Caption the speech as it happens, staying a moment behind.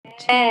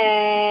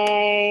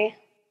Hey.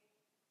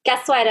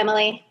 Guess what,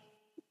 Emily?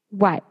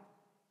 What?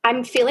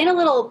 I'm feeling a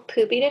little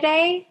poopy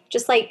today,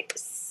 just like,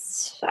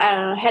 I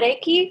don't know,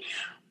 headachy,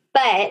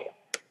 but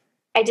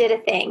I did a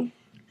thing.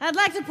 I'd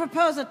like to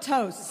propose a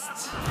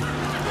toast.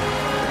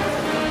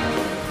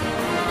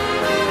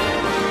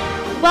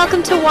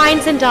 Welcome to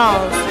Wines and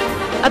Dolls,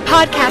 a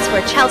podcast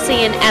where Chelsea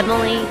and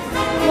Emily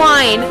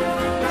whine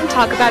and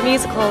talk about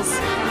musicals.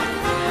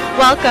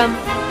 Welcome.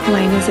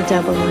 Wine is a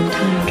double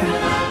entendre.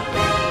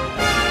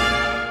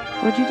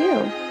 What'd you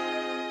do?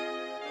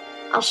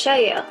 I'll show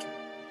you.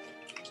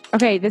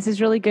 Okay, this is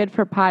really good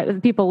for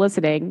people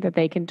listening that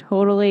they can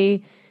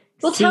totally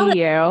see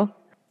you.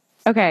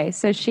 Okay,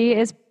 so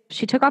she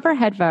took off her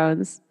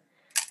headphones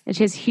and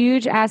she has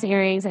huge ass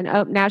earrings, and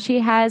now she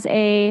has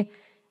a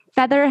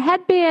feather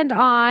headband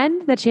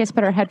on that she has to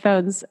put her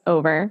headphones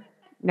over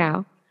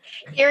now.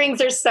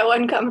 Earrings are so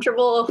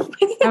uncomfortable.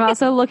 I'm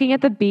also looking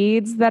at the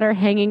beads that are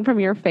hanging from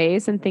your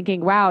face and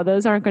thinking, wow,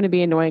 those aren't going to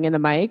be annoying in the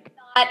mic.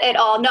 Not at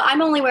all. No,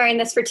 I'm only wearing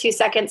this for 2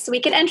 seconds so we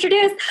can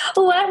introduce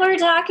what we're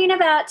talking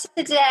about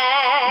today.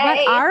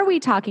 What are we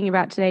talking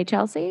about today,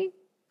 Chelsea?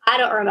 I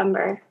don't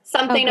remember.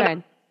 Something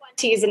about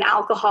 20s and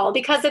alcohol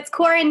because it's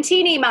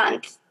quarantini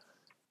month.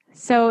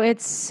 So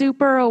it's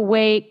super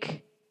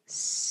awake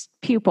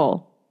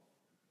pupil.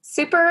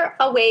 Super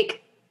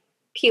awake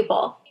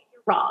pupil.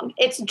 You're wrong.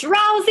 It's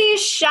Drowsy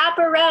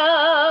Chaperone.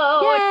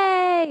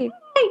 Yay!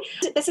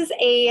 This is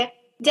a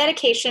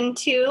dedication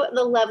to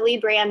the lovely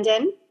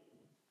Brandon.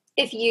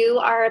 If you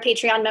are a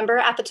Patreon member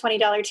at the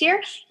 $20 tier,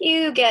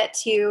 you get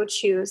to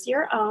choose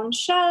your own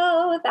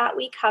show that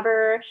we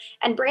cover.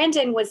 And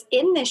Brandon was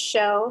in this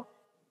show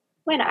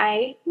when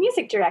I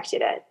music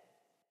directed it.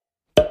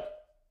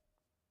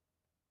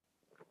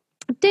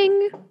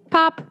 Ding,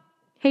 pop.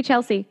 Hey,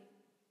 Chelsea.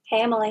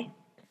 Hey, Emily.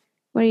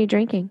 What are you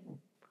drinking?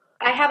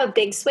 I have a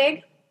big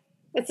swig.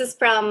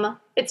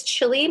 It's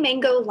chili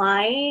mango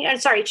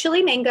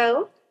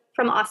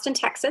from Austin,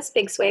 Texas,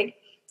 big swig.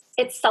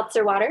 It's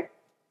seltzer water.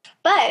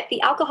 But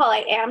the alcohol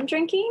I am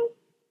drinking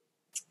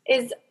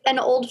is an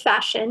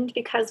old-fashioned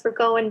because we're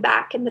going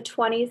back in the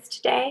 20s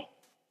today.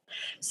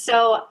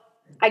 So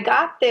I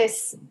got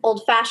this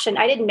old-fashioned.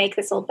 I didn't make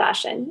this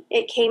old-fashioned.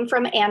 It came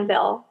from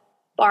Anvil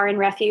Bar and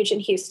Refuge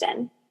in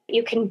Houston.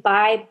 You can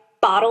buy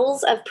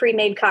bottles of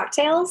pre-made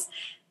cocktails.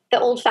 The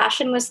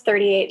old-fashioned was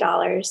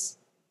 $38,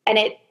 and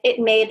it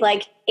made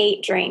like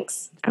 8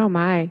 drinks. Oh,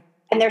 my.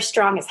 And they're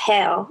strong as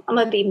hell. I'm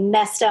going to be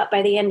messed up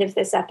by the end of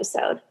this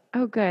episode.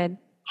 Oh, good.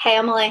 Hey,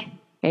 Emily.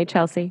 Hey,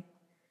 Chelsea.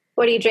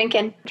 What are you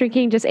drinking?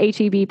 Drinking just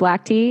HEB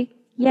black tea.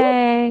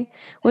 Yay.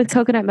 With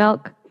coconut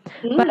milk.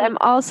 But I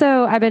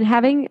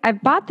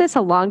bought this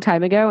a long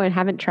time ago and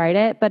haven't tried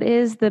it, but it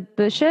is the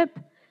Bishop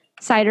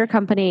Cider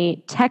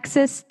Company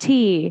Texas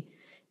tea.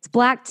 It's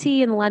black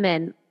tea and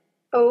lemon.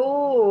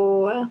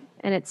 Oh.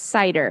 And it's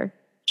cider.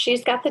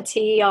 She's got the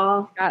tea,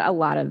 y'all. Got a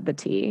lot of the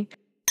tea.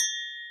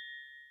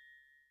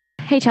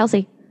 Hey,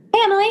 Chelsea.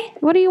 Hey, Emily.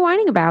 What are you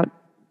whining about?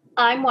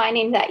 I'm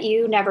whining that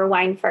you never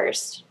whine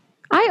first.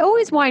 I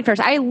always whine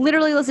first. I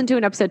literally listened to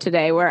an episode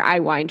today where I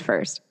whined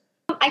first.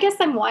 I guess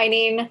I'm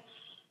whining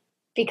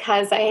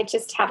because I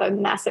just have a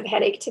massive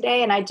headache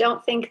today, and I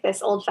don't think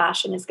this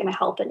old-fashioned is going to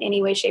help in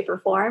any way, shape, or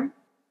form.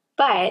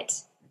 But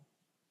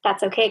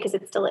that's okay because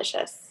it's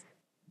delicious.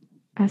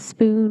 A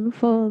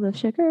spoonful of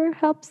sugar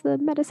helps the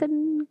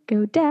medicine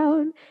go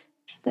down.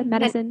 The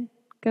medicine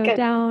go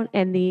down,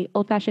 and the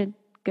old-fashioned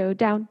go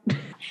down.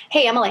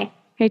 Hey, Emily.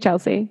 Hey,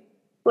 Chelsea.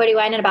 What are you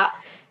whining about?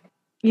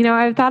 You know,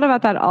 I've thought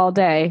about that all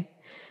day.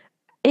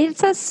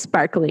 It's a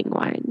sparkling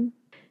wine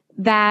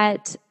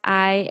that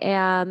I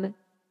am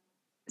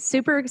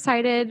super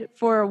excited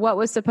for what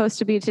was supposed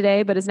to be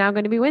today, but is now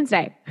going to be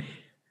Wednesday.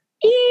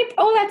 Eep.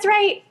 Oh, that's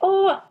right.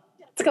 Oh,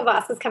 Jessica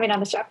Voss is coming on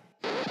the show.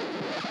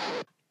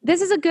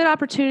 This is a good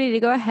opportunity to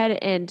go ahead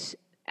and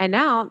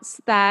announce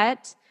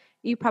that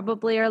you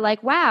probably are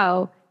like,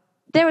 wow,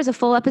 there was a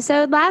full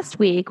episode last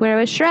week where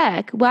it was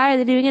Shrek. Why are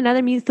they doing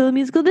another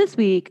musical this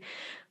week?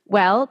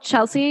 Well,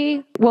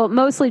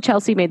 mostly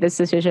Chelsea made this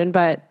decision,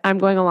 but I'm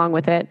going along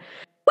with it.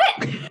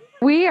 What?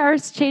 We are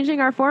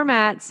changing our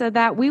format so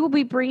that we will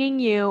be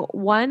bringing you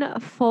one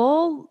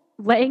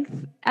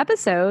full-length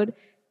episode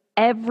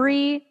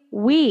every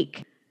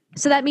week.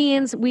 So that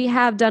means we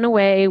have done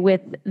away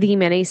with the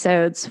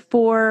minisodes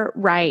for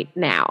right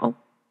now.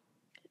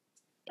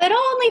 But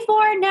only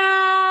 4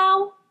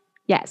 now.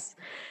 Yes.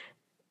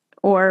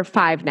 Or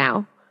 5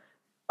 now.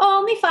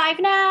 Only 5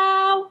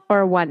 now.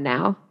 Or 1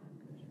 now.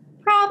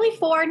 Probably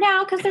 4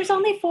 now because there's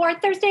only 4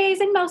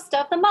 Thursdays in most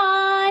of the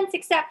months,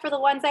 except for the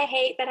ones I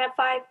hate that have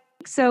 5.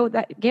 So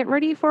get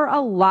ready for a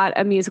lot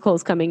of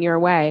musicals coming your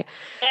way.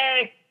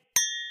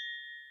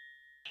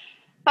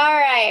 All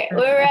right.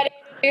 We're ready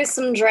to do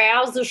some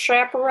Drowsy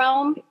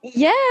Chaperone.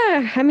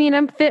 Yeah. I mean,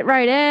 I'm fit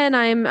right in.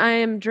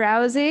 I'm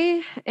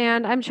Drowsy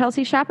and I'm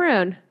Chelsea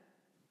Chaperone.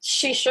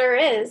 She sure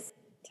is.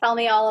 Tell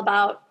me all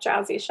about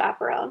Drowsy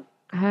Chaperone.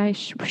 I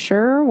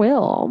sure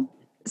will.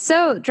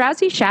 So,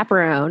 Drowsy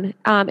Chaperone,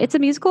 it's a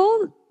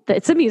musical.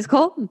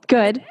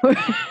 Good.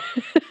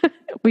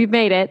 We've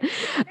made it.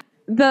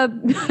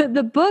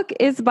 The book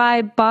is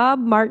by Bob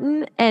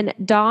Martin and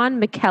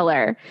Don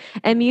McKellar,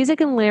 and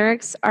music and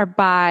lyrics are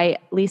by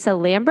Lisa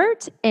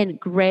Lambert and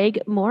Greg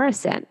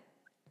Morrison.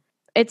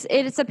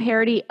 It's a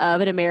parody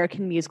of an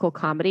American musical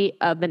comedy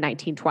of the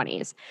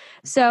 1920s.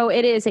 So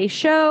it is a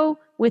show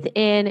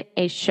within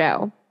a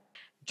show.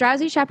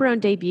 Drowsy Chaperone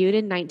debuted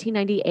in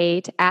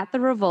 1998 at the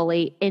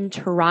Rivoli in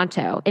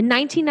Toronto. In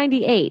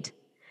 1998.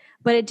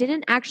 But it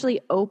didn't actually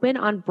open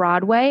on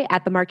Broadway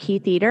at the Marquis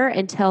Theatre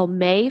until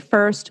May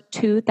 1st,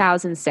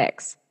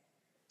 2006.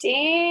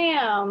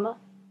 Damn.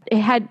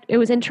 It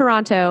was in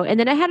Toronto, and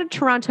then it had a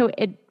Toronto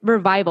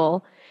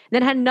revival, and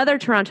then it had another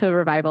Toronto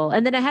revival,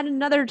 and then it had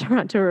another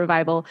Toronto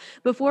revival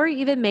before it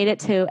even made it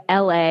to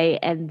LA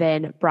and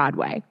then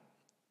Broadway.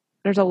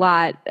 There's a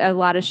lot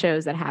of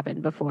shows that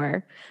happened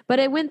before, but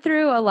it went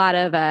through a lot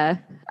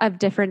of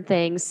different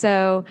things.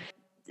 So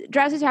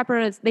Drowsy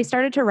Chaperone, they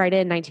started to write it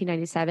in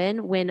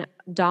 1997 when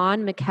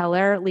Don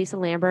McKellar, Lisa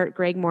Lambert,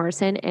 Greg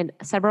Morrison, and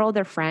several of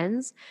their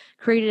friends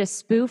created a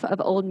spoof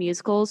of old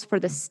musicals for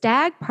the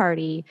stag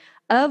party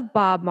of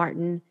Bob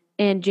Martin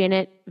and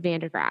Janet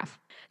Vandergraff.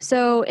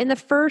 So in the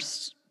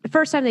first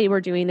time they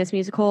were doing this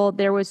musical,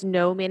 there was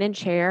no man in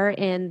chair,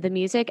 and the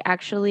music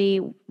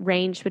actually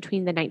ranged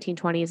between the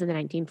 1920s and the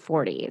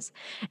 1940s.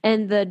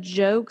 And the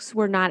jokes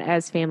were not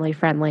as family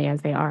friendly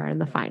as they are in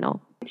the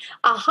final.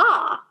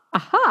 Aha.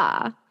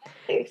 Aha.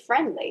 Family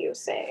friendly, you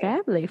say.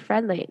 Family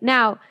friendly.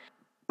 Now,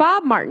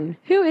 Bob Martin.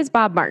 Who is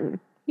Bob Martin?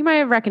 You might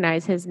have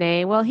recognized his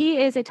name. Well,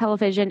 he is a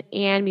television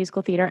and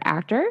musical theater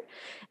actor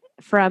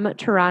from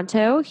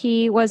Toronto.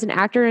 He was an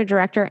actor and a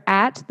director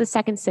at the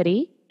Second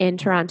City in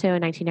Toronto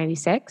in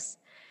 1996.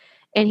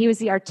 And he was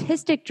the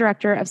artistic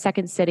director of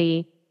Second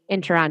City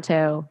in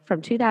Toronto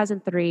from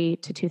 2003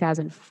 to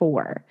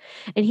 2004.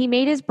 And he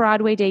made his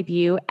Broadway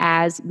debut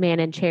as Man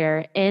in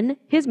Chair in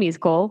his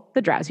musical,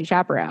 The Drowsy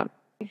Chaperone.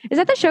 Is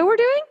that the show we're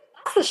doing?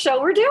 That's the show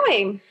we're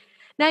doing.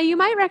 Now, you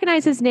might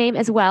recognize his name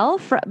as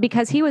well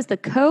because he was the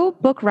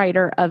co-book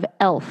writer of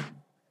Elf.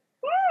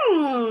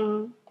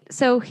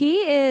 So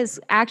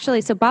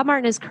Bob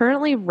Martin is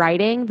currently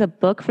writing the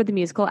book for the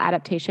musical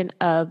adaptation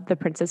of The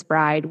Princess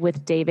Bride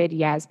with David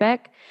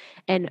Yazbek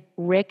and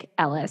Rick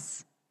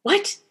Ellis.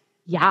 What?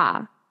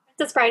 Yeah.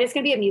 Princess Bride is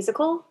going to be a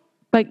musical?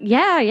 But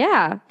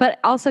yeah. But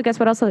also, guess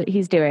what else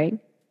he's doing?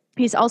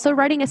 He's also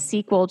writing a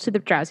sequel to The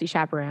Drowsy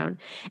Chaperone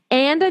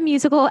and a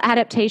musical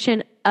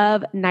adaptation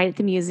of Night at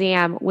the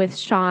Museum with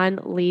Sean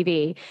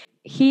Levy.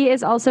 He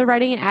is also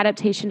writing an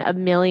adaptation of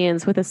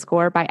Millions with a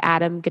score by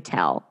Adam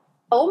Gattell.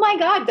 Oh my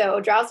God, though.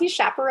 Drowsy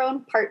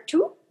Chaperone Part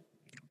 2?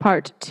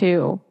 Part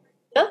 2.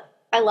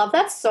 I love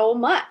that so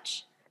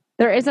much.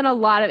 There isn't a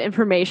lot of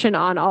information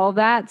on all of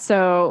that,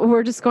 so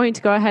we're just going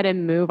to go ahead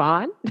and move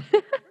on.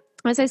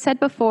 As I said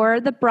before,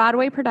 the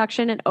Broadway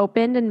production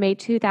opened in May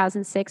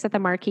 2006 at the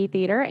Marquis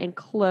Theatre and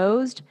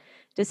closed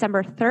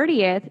December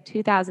 30th,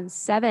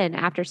 2007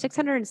 after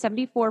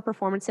 674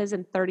 performances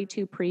and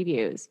 32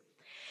 previews.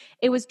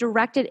 It was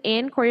directed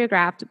and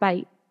choreographed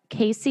by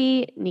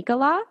Casey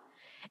Nicola,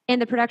 and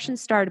the production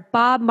starred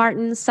Bob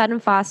Martin, Sutton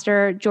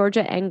Foster,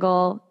 Georgia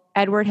Engel,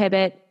 Edward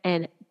Hibbett,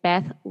 and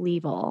Beth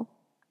Leavell.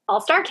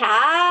 All-star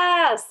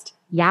cast!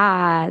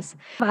 Yes.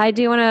 I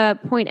do want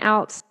to point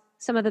out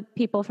some of the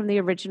people from the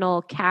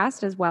original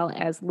cast as well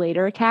as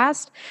later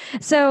cast.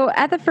 So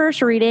at the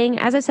first reading,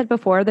 as I said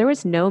before, there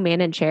was no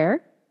man in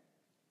chair.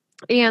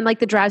 And like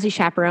the Drowsy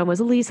Chaperone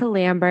was Lisa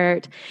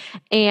Lambert.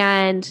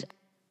 And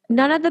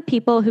none of the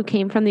people who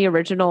came from the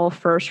original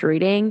first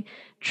reading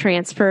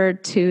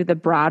transferred to the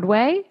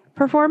Broadway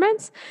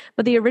performance.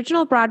 But the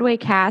original Broadway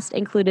cast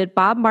included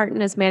Bob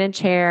Martin as man in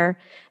chair,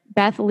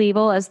 Beth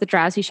Leavell as the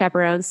Drowsy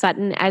Chaperone,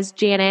 Sutton as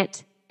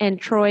Janet, and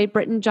Troy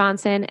Britton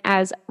Johnson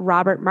as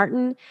Robert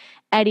Martin,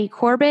 Eddie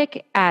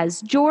Corbick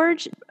as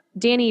George,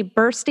 Danny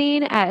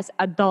Burstein as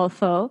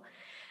Adolfo,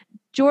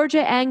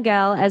 Georgia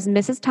Engel as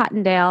Mrs.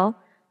 Tottendale,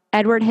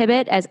 Edward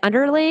Hibbett as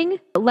Underling,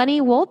 Lenny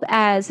Wolpe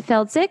as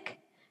Feldsick,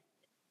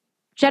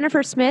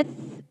 Jennifer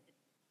Smith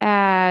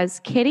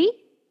as Kitty,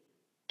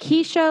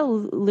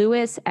 Keisha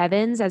Lewis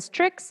Evans as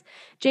Trix,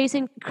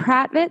 Jason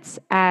Kravitz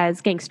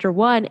as Gangster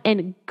 1,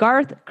 and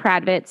Garth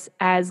Kravitz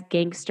as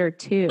Gangster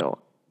 2.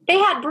 They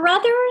had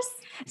brothers?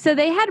 So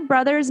they had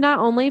brothers not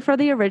only for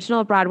the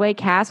original Broadway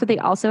cast, but they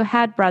also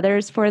had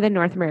brothers for the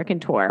North American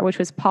tour, which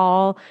was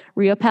Paul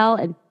Riopel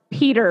and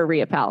Peter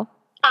Riopel.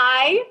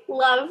 I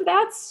love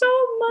that so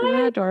much. Isn't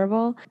that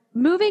adorable?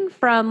 Moving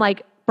from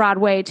like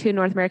Broadway to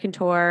North American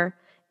tour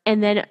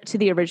and then to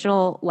the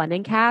original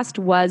London cast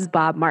was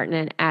Bob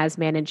Martin as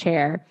Man in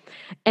Chair.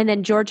 And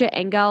then Georgia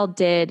Engel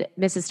did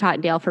Mrs.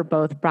 Tottendale for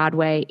both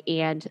Broadway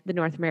and the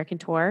North American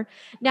tour.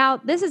 Now,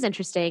 this is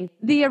interesting.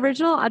 The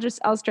original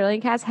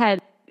Australian cast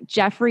had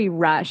Jeffrey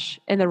Rush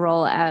in the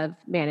role of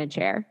Man in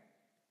Chair.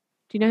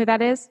 Do you know who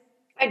that is?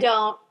 I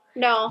don't.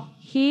 No.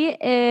 He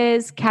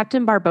is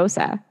Captain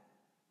Barbossa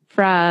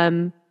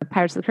from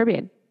Pirates of the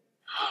Caribbean.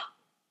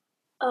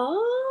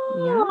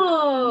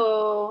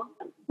 Oh.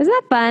 Yeah. Isn't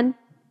that fun?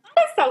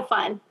 That's so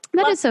fun.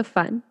 That is so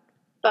fun.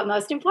 But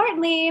most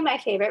importantly, my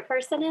favorite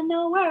person in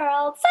the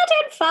world,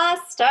 Sutton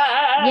Foster.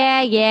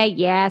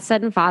 Yeah.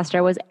 Sutton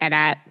Foster was in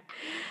it.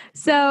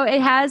 So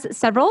it has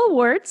several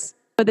awards.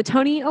 For the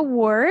Tony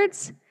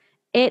Awards,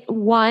 it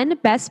won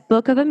Best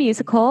Book of a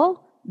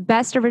Musical,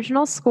 Best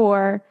Original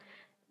Score,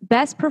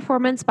 Best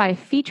Performance by a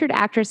Featured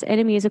Actress in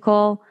a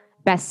Musical,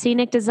 Best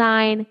Scenic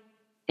Design,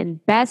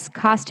 and Best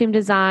Costume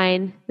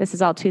Design. This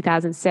is all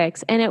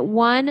 2006. And it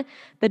won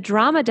the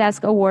Drama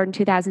Desk Award in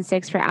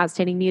 2006 for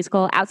Outstanding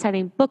Musical,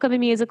 Outstanding Book of a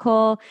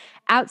Musical,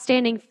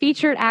 Outstanding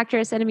Featured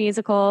Actress in a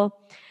Musical,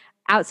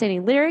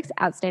 Outstanding Lyrics,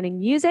 Outstanding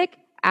Music,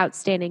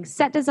 Outstanding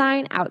Set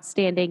Design,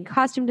 Outstanding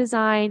Costume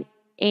Design,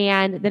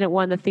 and then it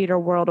won the Theater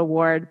World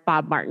Award.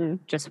 Bob Martin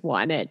just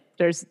won it.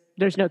 There's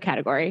no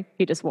category.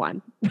 He just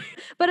won.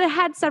 But it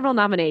had several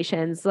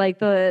nominations. Like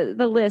the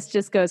list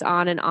just goes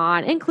on,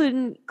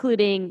 including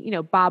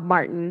Bob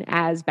Martin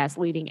as Best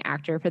Leading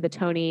Actor for the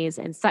Tonys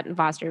and Sutton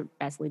Foster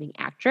Best Leading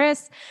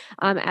Actress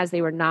as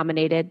they were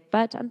nominated,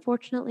 but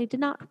unfortunately did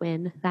not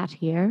win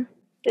that year.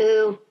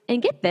 Boo.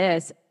 And get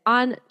this,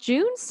 on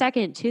June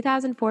 2nd,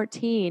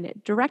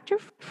 2014, director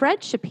Fred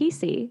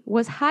Schapisi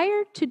was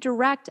hired to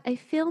direct a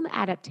film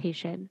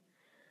adaptation.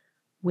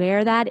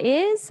 Where that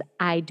is,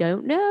 I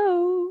don't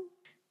know.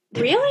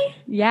 Really?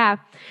 Yeah.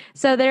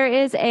 So there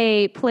is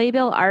a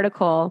Playbill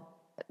article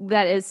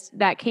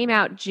that came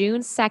out June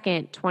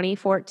 2nd,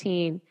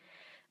 2014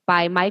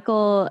 by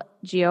Michael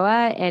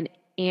Gioia and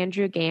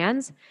Andrew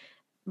Gans.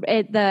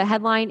 The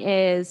headline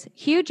is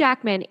Hugh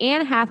Jackman,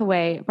 Anne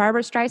Hathaway,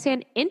 Barbara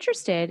Streisand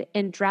interested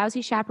in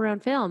Drowsy Chaperone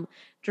film.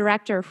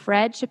 Director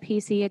Fred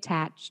Schapisi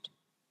attached.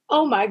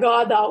 Oh my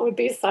God, that would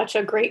be such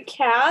a great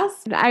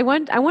cast. I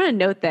want to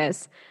note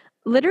this.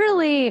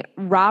 Literally,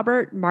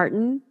 Robert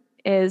Martin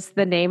is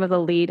the name of the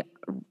lead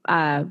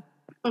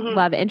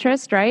love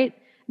interest, right?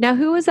 Now,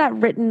 who is that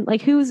written?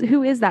 Like, who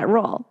is that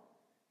role?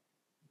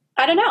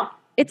 I don't know.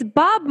 It's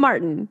Bob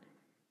Martin.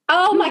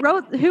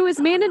 Oh who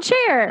is Man in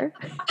Chair?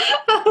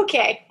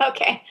 Okay.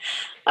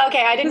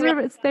 I didn't.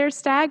 It's their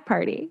stag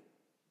party.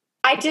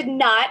 I did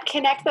not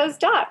connect those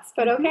dots,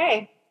 but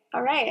okay.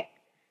 All right.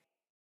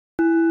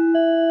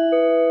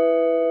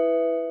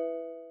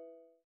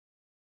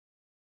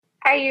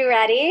 Are you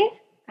ready?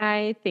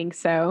 I think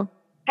so.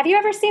 Have you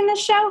ever seen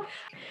this show?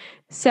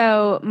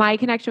 So my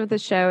connection with the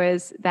show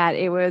is that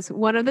it was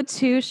one of the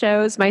two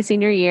shows my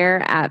senior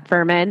year at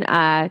Furman.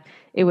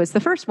 It was the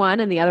first one,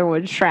 and the other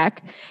one was Shrek.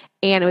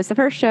 And it was the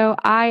first show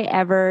I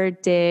ever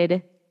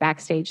did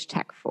backstage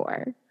tech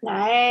for.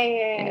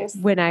 Nice.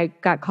 When I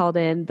got called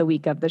in the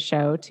week of the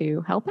show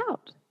to help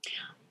out.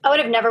 I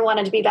would have never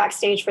wanted to be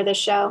backstage for this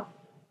show.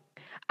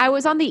 I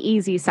was on the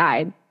easy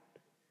side.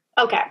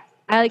 Okay.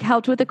 I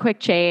helped with a quick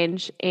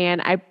change, and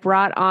I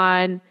brought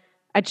on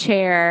a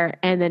chair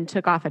and then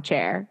took off a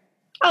chair.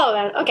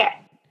 Oh, okay.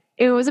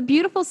 It was a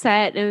beautiful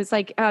set. It was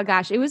oh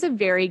gosh, it was a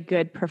very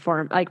good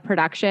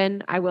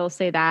production. I will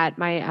say that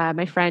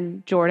my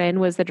friend Jordan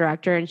was the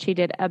director, and she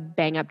did a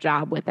bang up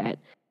job with it.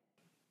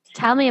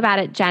 Tell me about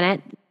it,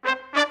 Janet.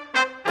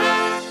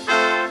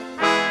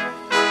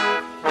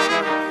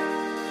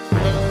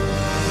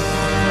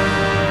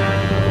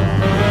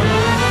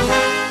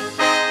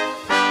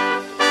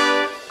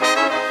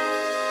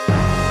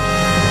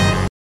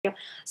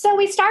 So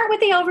we start with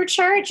the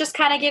overture. It just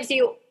kind of gives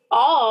you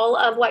all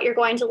of what you're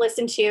going to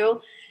listen to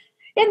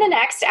in the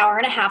next hour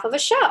and a half of a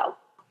show.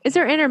 Is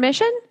there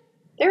intermission?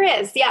 There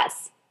is,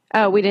 yes.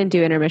 Oh, we didn't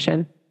do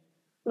intermission.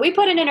 We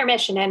put an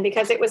intermission in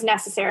because it was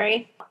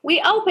necessary.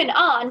 We open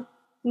on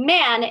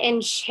Man in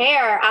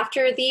Chair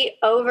after the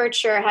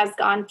overture has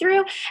gone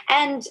through,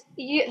 and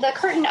the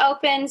curtain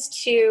opens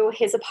to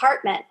his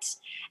apartment.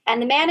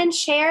 And the man in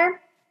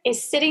chair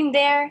is sitting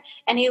there,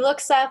 and he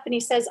looks up and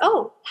he says,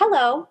 "Oh,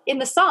 hello," in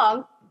the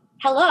song,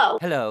 "Hello."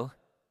 Hello.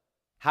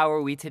 How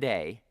are we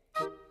today?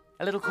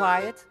 A little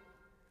quiet?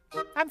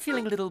 I'm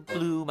feeling a little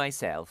blue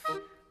myself.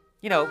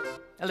 You know,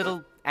 a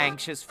little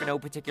anxious for no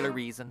particular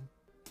reason.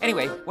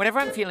 Anyway, whenever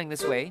I'm feeling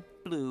this way,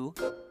 blue,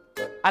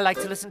 I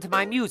like to listen to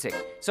my music.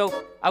 So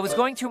I was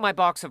going through my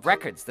box of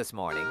records this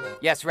morning.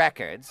 Yes,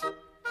 records.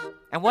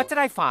 And what did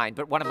I find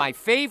but one of my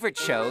favorite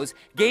shows,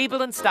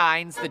 Gable and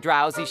Stein's The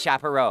Drowsy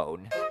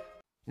Chaperone.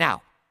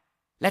 Now,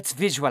 let's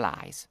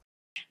visualize.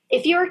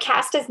 If you were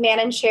cast as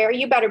Man in Chair,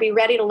 you better be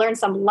ready to learn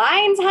some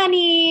lines,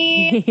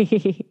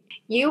 honey.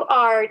 You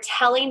are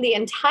telling the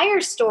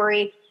entire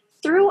story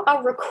through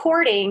a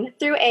recording,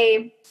 through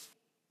a,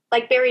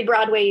 like Buried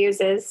Broadway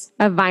uses.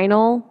 A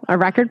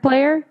record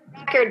player?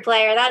 Record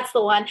player, that's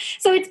the one.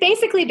 So it's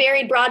basically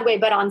Buried Broadway,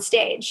 but on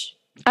stage.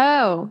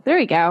 Oh, there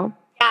we go.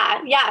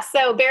 Yeah.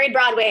 So Buried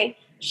Broadway,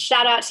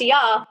 shout out to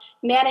y'all,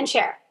 Man in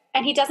Chair.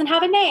 And he doesn't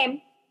have a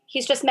name.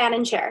 He's just Man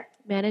in Chair.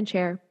 Man in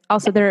Chair.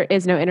 Also, there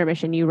is no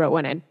intermission. You wrote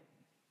one in.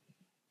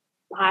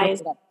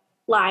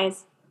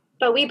 Lies.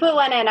 But we put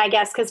one in, I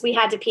guess, because we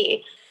had to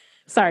pee.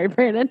 Sorry,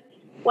 Brandon.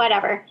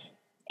 Whatever.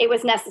 It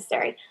was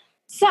necessary.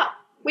 So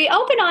we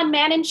open on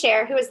Man in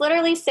Chair, who is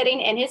literally sitting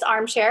in his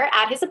armchair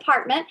at his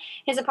apartment.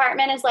 His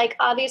apartment is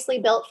obviously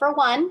built for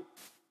one.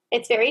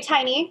 It's very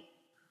tiny.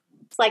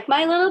 It's like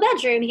my little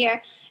bedroom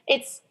here.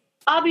 It's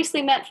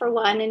obviously meant for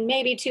one and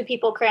maybe two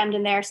people crammed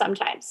in there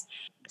sometimes.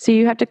 So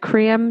you have to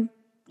cram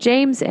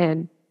James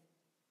in.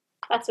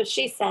 That's what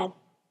she said.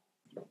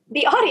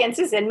 The audience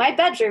is in my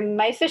bedroom,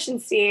 my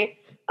efficiency.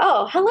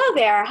 Oh, hello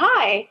there.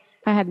 Hi.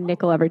 I had a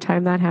nickel every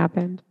time that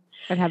happened.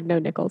 I'd have no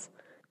nickels.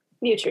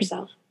 Mute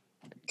yourself.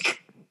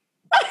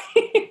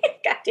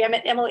 God damn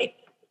it, Emily.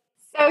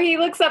 So he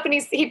looks up and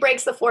he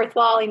breaks the fourth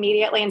wall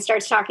immediately and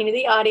starts talking to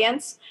the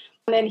audience.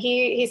 And then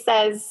he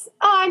says,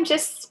 I'm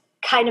just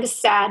kind of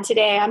sad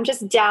today. I'm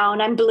just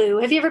down. I'm blue.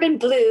 Have you ever been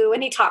blue?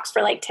 And he talks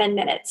for like 10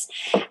 minutes.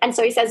 And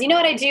so he says, you know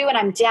what I do when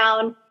I'm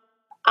down?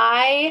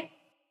 I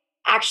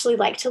actually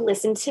like to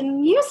listen to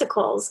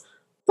musicals.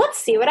 Let's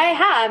see what I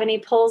have. And he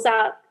pulls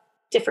out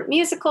different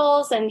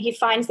musicals and he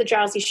finds the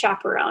Drowsy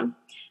Chaperone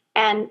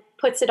and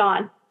puts it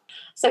on.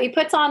 So he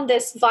puts on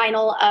this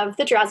vinyl of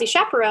the Drowsy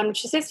Chaperone,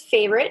 which is his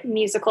favorite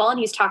musical, and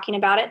he's talking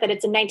about it, that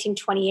it's a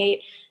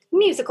 1928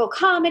 musical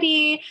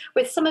comedy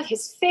with some of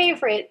his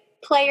favorite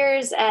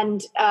players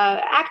and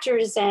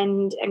actors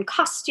and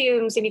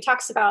costumes, and he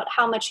talks about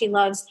how much he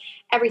loves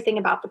everything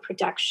about the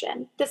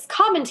production. This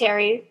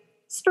commentary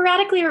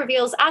sporadically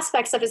reveals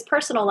aspects of his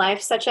personal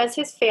life, such as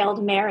his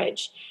failed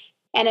marriage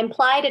and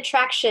implied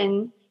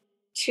attraction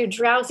to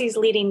Drowsy's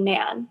leading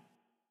man.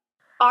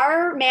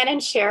 Our man in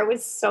chair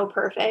was so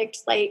perfect.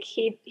 Like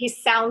he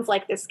sounds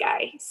like this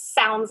guy. He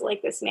sounds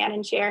like this man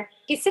in chair.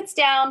 He sits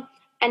down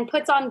and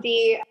puts on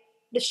the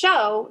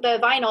show, the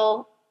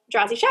vinyl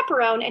Drowsy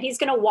Chaperone, and he's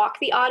going to walk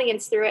the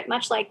audience through it,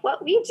 much like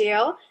what we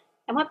do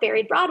and what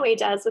Buried Broadway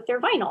does with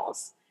their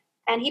vinyls.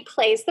 And he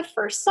plays the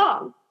first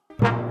song.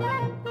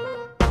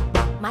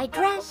 My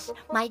dress,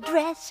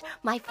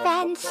 my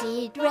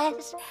fancy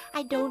dress.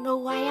 I don't know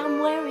why I'm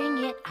wearing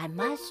it, I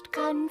must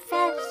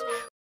confess.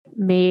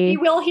 Me.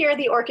 You will hear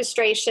the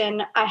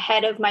orchestration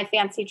ahead of my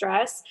fancy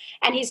dress,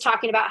 and he's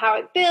talking about how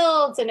it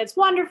builds and it's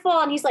wonderful,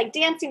 and he's like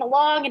dancing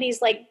along, and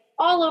he's like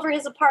all over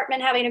his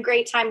apartment having a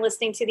great time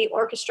listening to the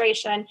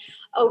orchestration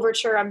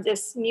overture of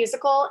this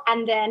musical.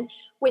 And then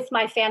with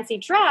my fancy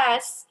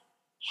dress,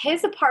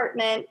 his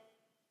apartment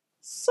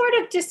sort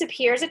of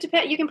disappears.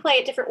 You can play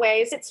it different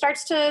ways. It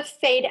starts to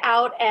fade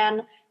out,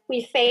 and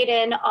we fade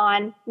in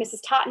on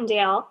Mrs.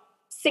 Tottendale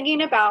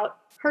singing about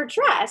her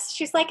dress.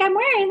 She's like, I'm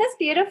wearing this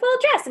beautiful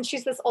dress. And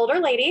she's this older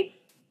lady.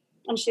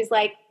 And she's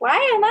like, why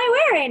am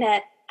I wearing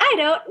it? I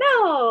don't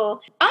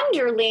know.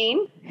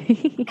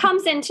 Underling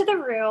comes into the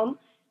room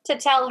to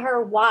tell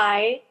her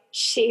why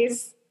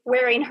she's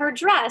wearing her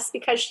dress,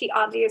 because she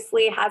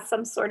obviously has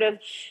some sort of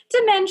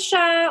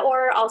dementia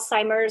or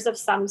Alzheimer's of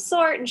some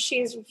sort. And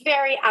she's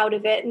very out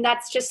of it. And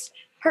that's just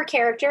her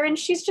character. And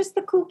she's just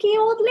the kooky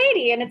old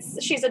lady. And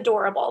she's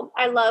adorable.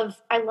 I love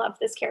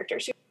this character.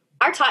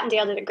 Our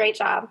Tottendale did a great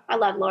job. I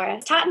love Laura.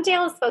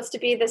 Tottendale is supposed to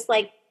be this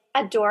like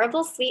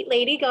adorable, sweet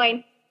lady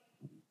going,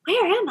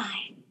 where am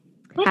I?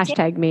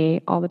 Hashtag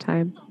me all the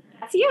time.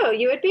 That's you.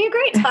 You would be a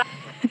great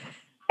Tottendale.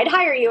 I'd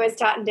hire you as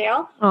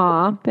Tottendale.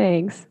 Aw,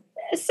 thanks.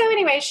 So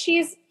anyway,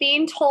 she's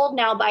being told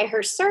now by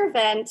her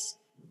servant,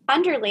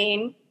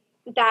 Underling,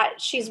 that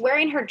she's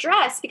wearing her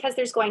dress because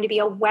there's going to be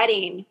a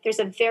wedding. There's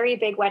a very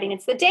big wedding.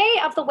 It's the day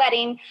of the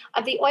wedding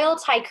of the oil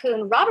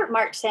tycoon Robert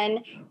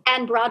Martin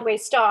and Broadway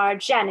star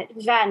Janet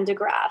Van de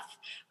Graaff,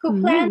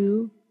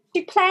 who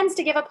plans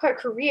to give up her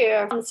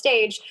career on the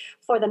stage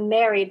for the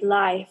married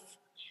life.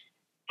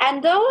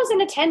 And those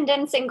in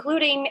attendance,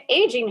 including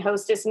aging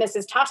hostess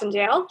Mrs.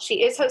 Tottendale,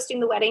 she is hosting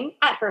the wedding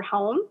at her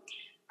home,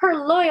 her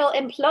loyal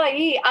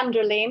employee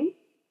Underling,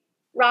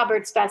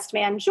 Robert's best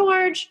man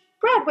George,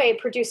 Broadway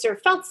producer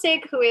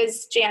Feltzig, who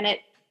is Janet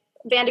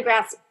Van de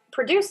Graaff's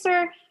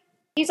producer.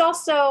 He's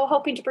also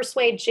hoping to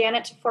persuade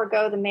Janet to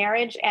forego the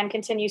marriage and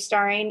continue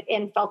starring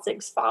in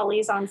Feltzig's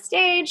Follies on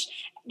stage.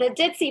 The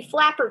ditzy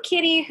flapper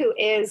Kitty, who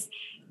is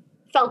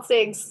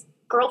Feltzig's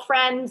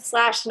girlfriend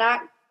 /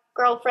 not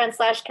girlfriend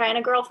 / kind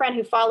of girlfriend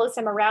who follows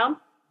him around,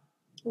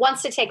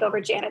 wants to take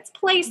over Janet's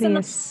place in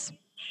the.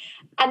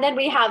 And then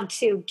we have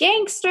two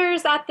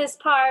gangsters at this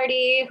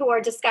party who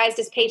are disguised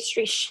as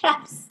pastry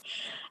chefs.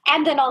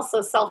 And then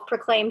also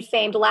self-proclaimed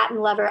famed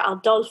Latin lover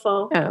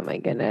Adolfo. Oh, my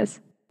goodness.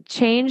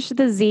 Change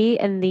the Z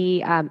and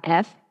the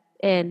F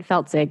in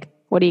Feltzig.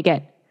 What do you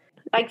get?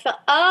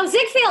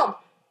 Ziegfeld.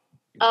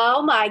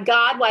 Oh, my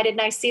God. Why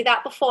didn't I see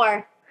that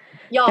before?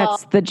 Y'all.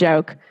 That's the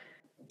joke.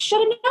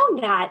 Should have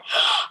known that.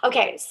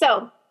 Okay,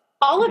 so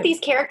all of these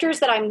characters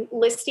that I'm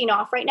listing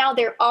off right now,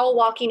 they're all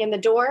walking in the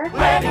door.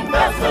 Wedding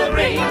bells will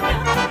ring,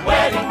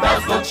 wedding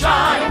bells will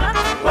chime,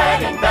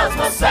 wedding bells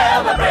will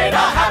celebrate a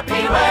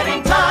happy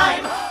wedding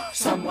time.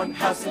 Someone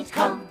hasn't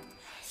come,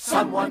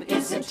 someone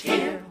isn't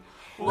here.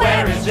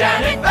 Where is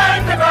Janet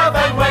Van de Graaff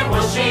and when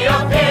will she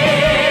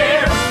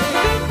appear?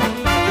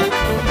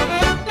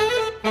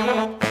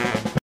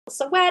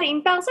 So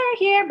wedding bells are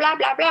here, blah,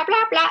 blah, blah,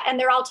 blah, blah. And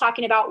they're all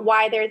talking about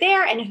why they're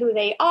there and who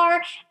they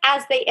are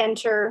as they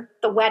enter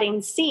the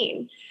wedding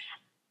scene.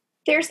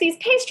 There's these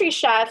pastry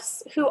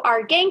chefs who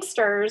are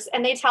gangsters,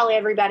 and they tell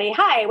everybody,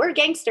 hi, we're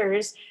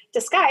gangsters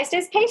disguised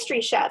as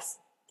pastry chefs.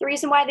 The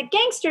reason why the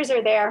gangsters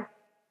are there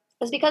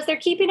is because they're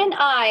keeping an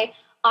eye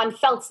on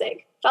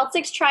Feltzig.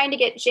 Feltzig's trying to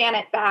get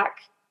Janet back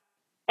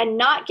and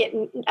not get,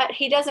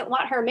 he doesn't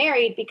want her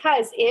married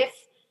because if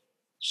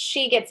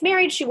she gets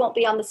married, she won't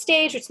be on the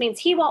stage, which means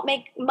he won't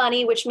make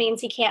money, which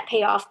means he can't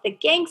pay off the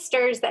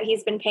gangsters that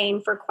he's been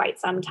paying for quite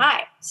some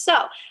time.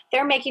 So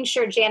they're making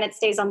sure Janet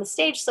stays on the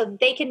stage so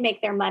they can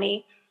make their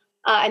money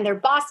and their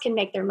boss can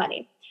make their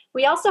money.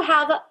 We also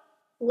have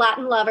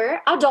Latin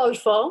lover,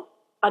 Adolfo,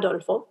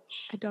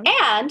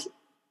 and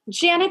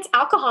Janet's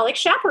alcoholic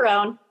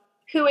chaperone,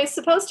 who is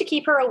supposed to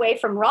keep her away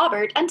from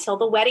Robert until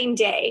the wedding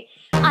day.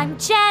 I'm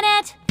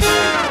Janet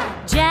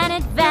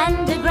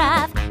Van de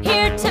Graaff,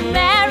 here to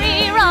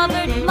marry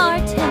Robert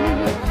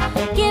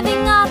Martin,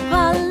 giving up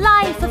a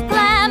life of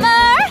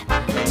glamour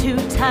to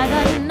tie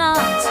the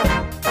knot.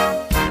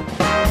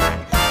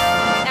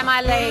 Am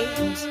I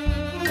late?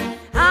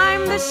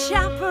 I'm the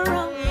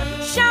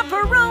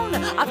chaperone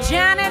of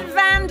Janet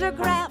Van de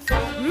Graaff,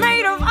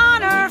 maid of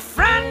honor,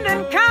 friend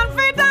and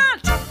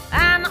confidant,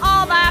 and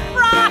all that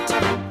rot.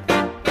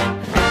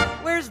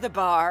 Where's the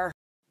bar?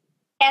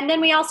 And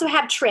then we also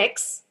have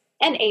Trix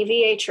and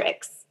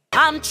aviatrix.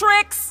 I'm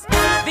Trix,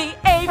 the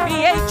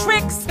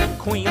aviatrix,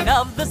 queen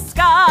of the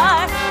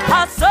sky.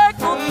 I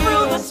circle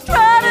through the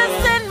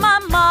stratus in my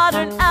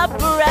modern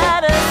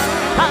apparatus.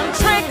 I'm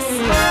Trix,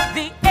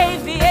 the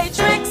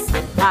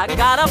aviatrix, I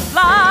gotta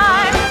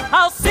fly.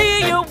 I'll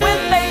see you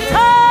when they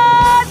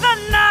tie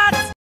the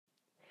knot.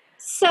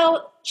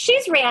 So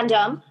she's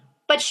random,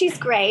 but she's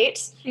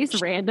great.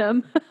 She's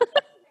random.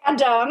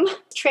 Random.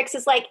 Trix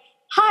is like,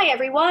 hi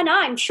everyone,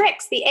 I'm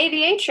Trix, the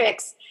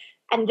aviatrix.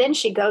 And then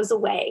she goes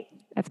away.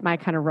 That's my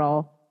kind of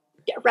role.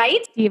 Yeah,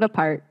 right? Eve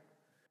apart.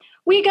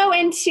 We go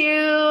into,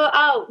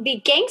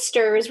 the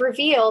gangsters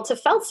reveal to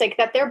Feltzig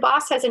that their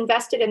boss has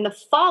invested in the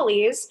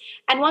Follies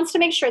and wants to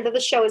make sure that the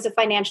show is a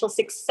financial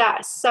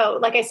success. So,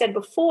 like I said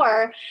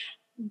before,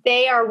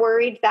 they are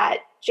worried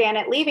that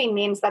Janet leaving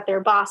means that their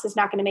boss is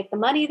not going to make the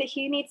money that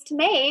he needs to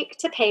make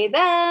to pay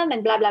them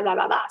and blah, blah, blah,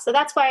 blah, blah. So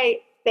that's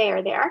why they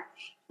are there.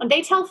 And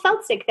they tell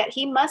Feltzig that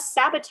he must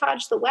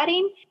sabotage the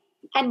wedding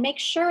and make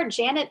sure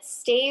Janet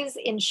stays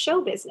in show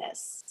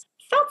business.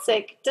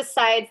 Feltzig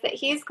decides that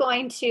he's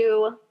going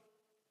to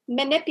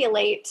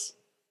manipulate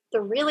the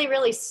really,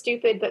 really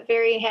stupid but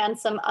very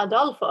handsome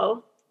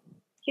Adolfo.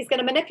 He's going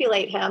to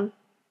manipulate him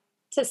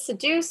to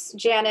seduce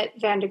Janet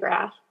Van de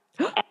Graaff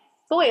and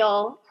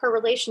spoil her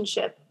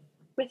relationship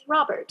with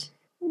Robert.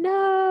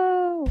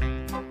 No!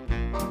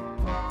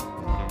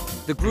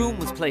 The groom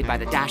was played by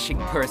the dashing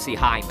Percy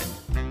Hyman.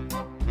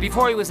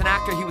 Before he was an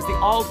actor, he was the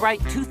Albright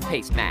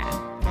toothpaste man.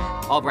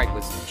 Albright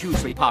was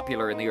hugely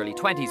popular in the early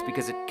 20s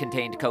because it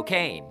contained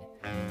cocaine.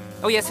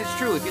 Oh yes, it's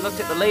true. If you looked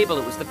at the label,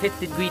 it was the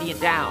 5th ingredient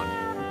down,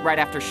 right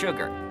after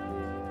sugar.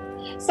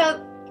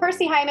 So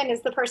Percy Hyman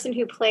is the person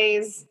who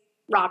plays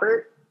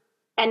Robert.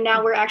 And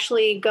now we're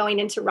actually going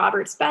into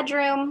Robert's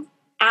bedroom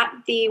at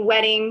the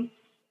wedding.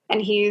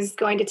 And he's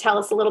going to tell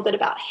us a little bit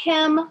about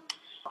him.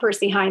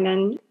 Percy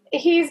Hyman.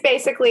 He's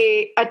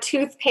basically a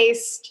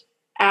toothpaste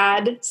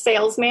ad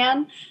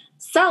salesman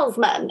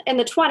in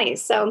the 20s.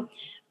 So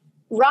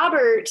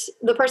Robert,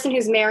 the person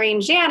who's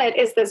marrying Janet,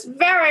 is this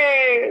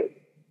very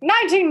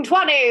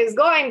 1920s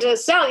going to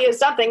sell you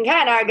something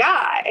kind of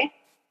guy.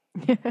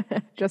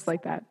 Just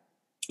like that.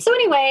 So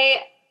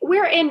anyway,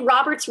 we're in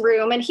Robert's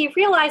room and he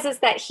realizes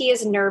that he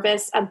is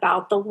nervous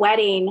about the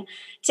wedding.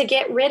 To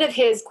get rid of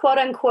his quote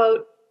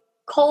unquote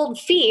cold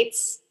feet,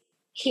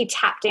 he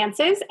tap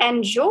dances,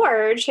 and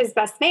George, his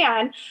best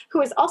man, who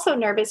is also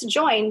nervous,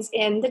 joins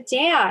in the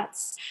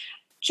dance.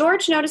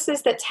 George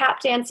notices that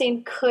tap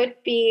dancing could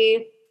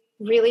be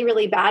really,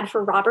 really bad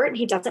for Robert, and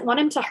he doesn't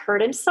want him to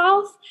hurt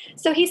himself.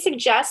 So he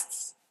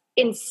suggests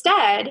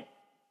instead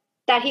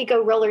that he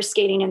go roller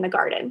skating in the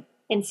garden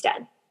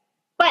instead.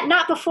 But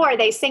not before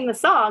they sing the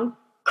song,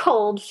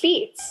 Cold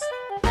Feet.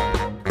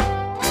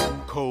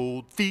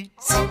 Cold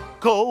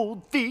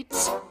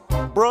feet,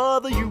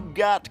 brother, you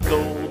got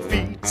cold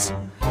feet.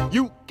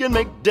 You can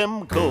make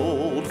them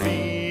cold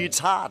feet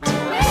hot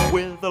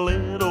with a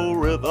little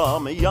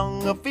rhythm,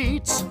 young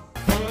feet.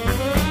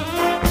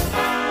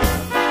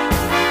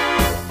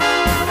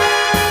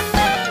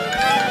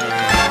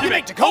 You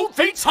make the cold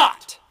feet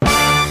hot.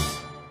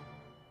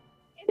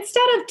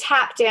 Instead of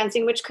tap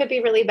dancing, which could be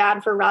really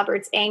bad for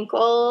Robert's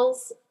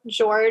ankles,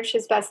 George,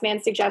 his best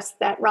man, suggests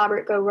that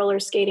Robert go roller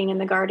skating in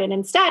the garden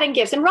instead and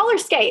gives him roller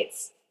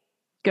skates.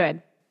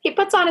 Good. He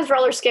puts on his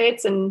roller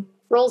skates and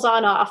rolls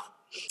on off.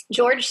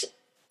 George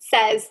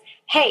says,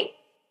 hey,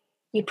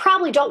 you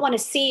probably don't want to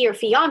see your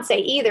fiance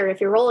either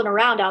if you're rolling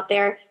around out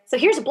there. So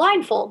here's a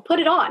blindfold. Put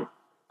it on.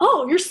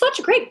 Oh, you're such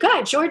a great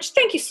guy, George.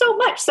 Thank you so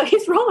much. So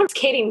he's roller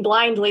skating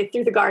blindly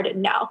through the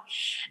garden now.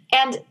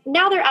 And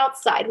now they're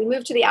outside. We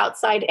move to the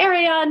outside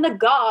area in the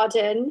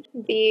garden.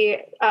 The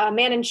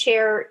man in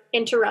chair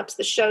interrupts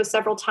the show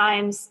several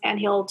times, and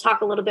he'll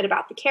talk a little bit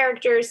about the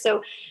characters.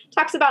 So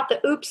talks about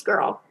the Oops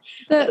girl.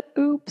 The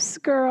Oops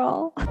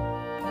girl.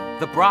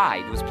 The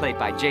bride was played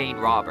by Jane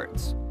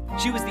Roberts.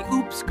 She was the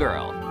Oops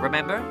girl,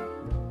 remember?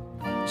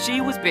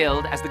 She was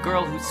billed as the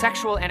girl whose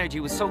sexual energy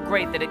was so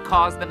great that it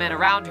caused the men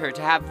around her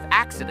to have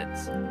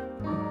accidents.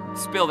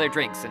 spill their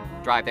drinks and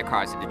drive their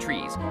cars into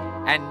trees.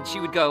 And she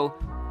would go,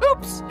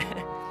 oops!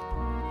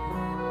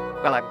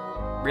 Well,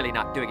 I'm really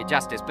not doing it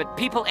justice, but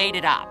people ate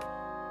it up.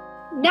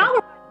 Now we're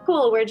at a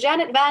school where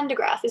Janet Van de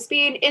Graaff is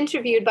being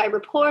interviewed by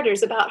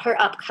reporters about her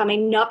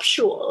upcoming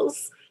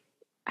nuptials.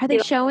 Are they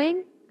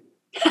showing?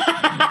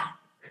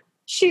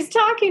 She's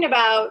talking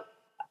about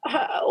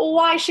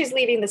why she's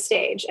leaving the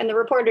stage, and the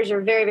reporters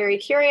are very, very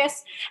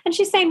curious. And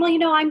she's saying,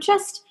 well, I'm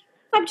just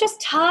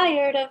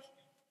tired of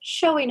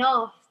showing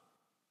off.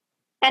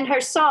 And her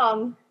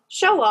song,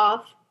 Show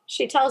Off,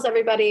 she tells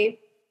everybody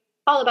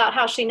all about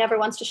how she never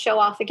wants to show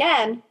off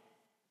again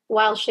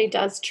while she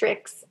does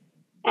tricks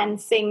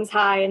and sings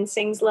high and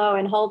sings low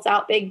and holds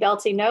out big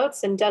belty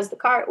notes and does the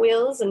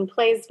cartwheels and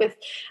plays with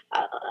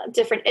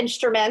different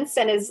instruments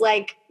and is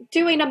like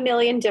doing a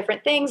million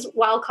different things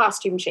while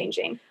costume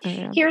changing.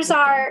 Yeah. Here's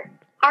our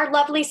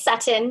lovely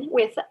Sutton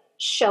with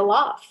Show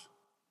Off.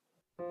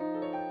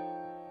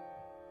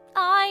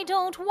 I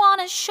don't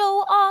want to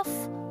show off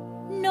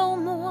no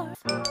more.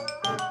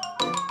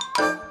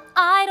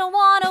 I don't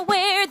want to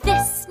wear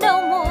this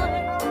no more.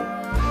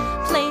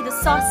 Play the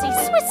saucy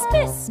Swiss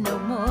Miss no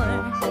more.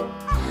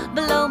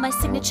 Below my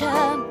signature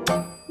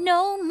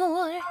no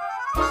more.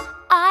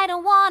 I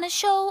don't want to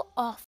show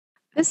off.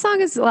 This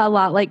song is a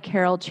lot like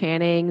Carol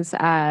Channing's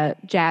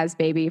Jazz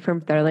Baby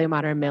from Thoroughly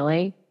Modern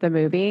Millie, the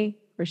movie,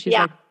 where she's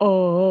like,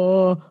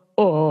 oh.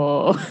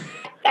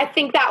 I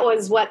think that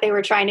was what they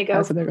were trying to go for.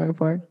 That's what they're going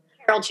for.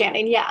 Carol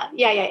Channing, yeah.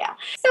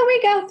 So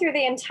we go through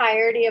the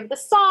entirety of the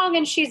song,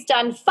 and she's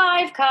done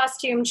 5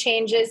 costume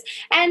changes,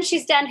 and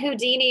she's done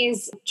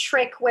Houdini's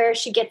trick where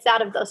she gets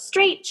out of the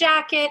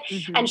straitjacket,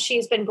 and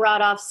she's been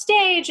brought off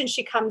stage, and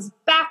she comes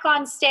back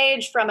on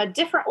stage from a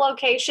different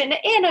location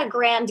in a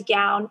grand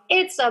gown.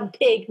 It's a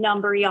big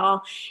number,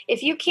 y'all.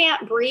 If you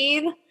can't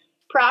breathe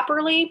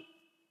properly,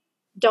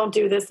 don't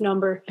do this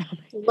number.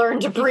 Learn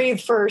to breathe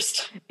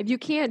first. If you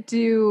can't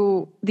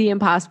do the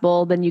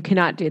impossible, then you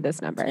cannot do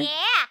this number. Yeah,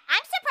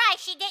 I'm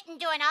surprised she didn't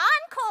do an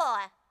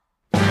encore.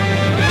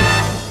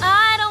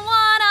 I don't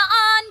want to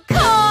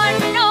encore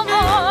no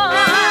more.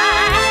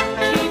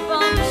 Keep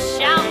on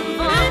shouting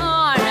for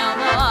more no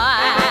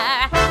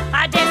more.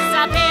 I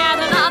disappear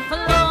to the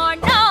floor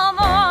no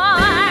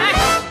more.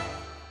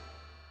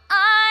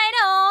 I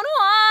don't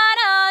want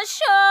to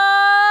show.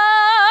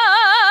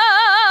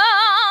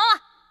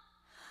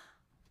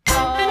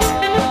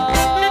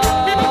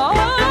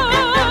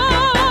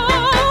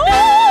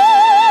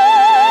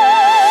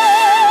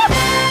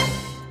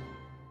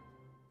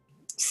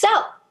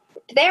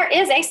 There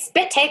is a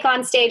spit take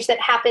on stage that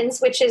happens,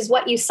 which is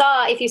what you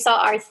saw if you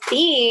saw our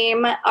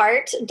theme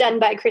art done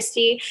by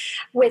Christy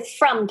with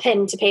From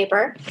Pen to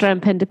Paper. From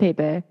Pen to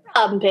Paper.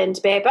 From Pen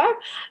to Paper.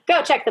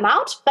 Go check them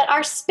out. But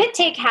our spit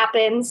take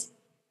happens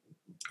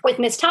with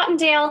Miss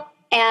Tottendale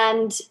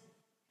and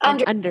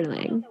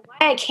Underling.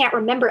 I can't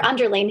remember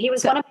Underling. He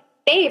was one of my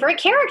favorite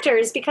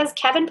characters because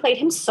Kevin played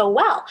him so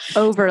well.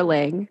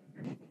 Overling.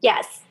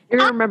 Yes. You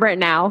remember it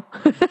now.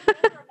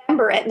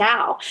 Remember it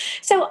now.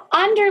 So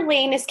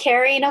Underling is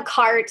carrying a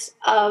cart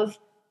of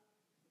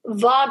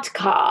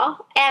vodka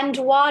and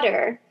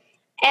water.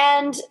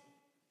 And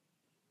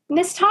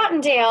Miss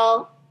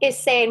Tottendale is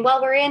saying,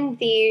 well, we're in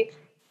the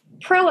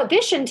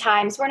prohibition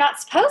times. We're not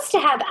supposed to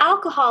have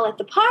alcohol at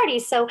the party.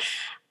 So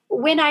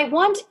when I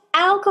want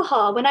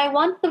alcohol, when I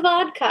want the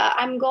vodka,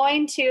 I'm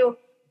going to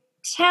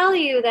tell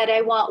you that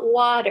I want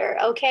water.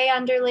 Okay,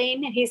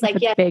 Underling? And he's like,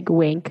 yeah. Big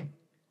wink.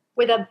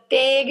 With a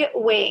big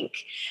wink.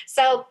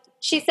 So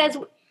she says,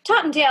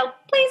 Tottendale,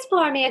 please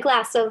pour me a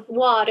glass of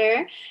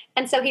water.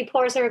 And so he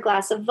pours her a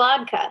glass of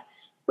vodka,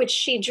 which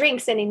she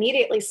drinks and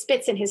immediately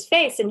spits in his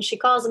face. And she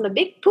calls him a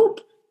big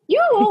poop.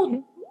 You old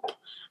poop.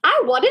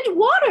 I wanted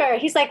water.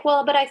 He's like,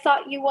 well, but I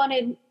thought you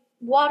wanted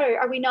water.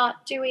 Are we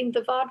not doing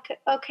the vodka?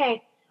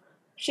 Okay.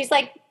 She's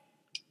like,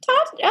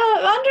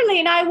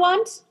 Underling, I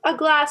want a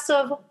glass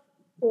of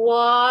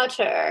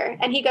water.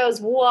 And he goes,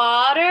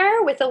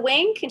 water, with a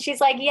wink. And she's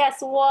like,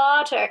 yes,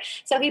 water.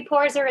 So he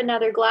pours her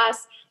another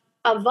glass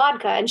of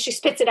vodka and she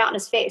spits it out in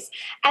his face.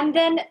 And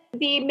then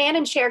the man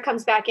in chair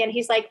comes back in.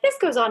 He's like, this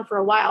goes on for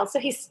a while. So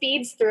he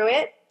speeds through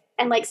it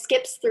and like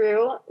skips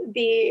through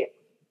the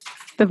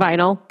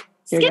vinyl.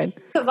 The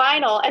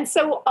vinyl. And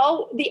so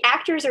all the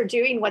actors are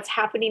doing what's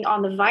happening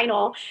on the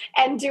vinyl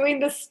and doing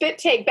the spit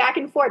take back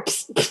and forth.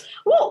 Psst, psst,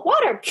 whoa,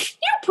 water. Psst,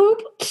 you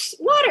poop. Psst,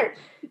 water.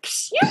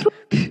 Psst, you poop.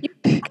 You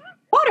poop.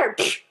 Water.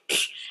 Psst,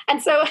 psst.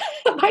 And so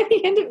by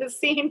the end of the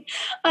scene,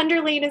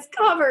 Underling is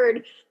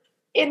covered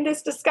in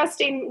this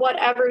disgusting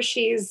whatever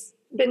she's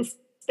been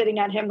spitting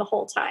at him the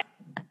whole time.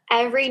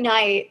 Every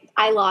night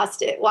I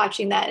lost it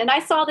watching that. And I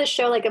saw this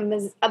show like a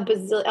mazillion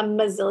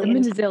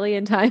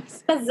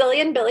times. A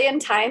zillion billion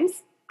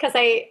times because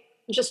I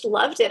just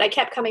loved it. I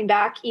kept coming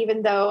back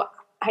even though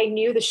I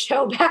knew the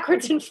show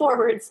backwards and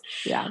forwards.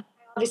 Yeah. I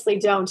obviously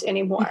don't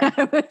anymore.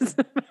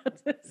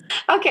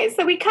 Okay,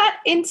 so we cut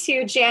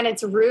into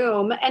Janet's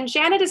room and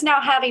Janet is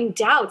now having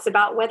doubts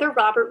about whether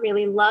Robert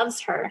really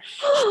loves her.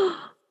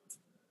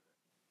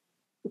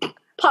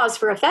 Pause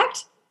for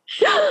effect.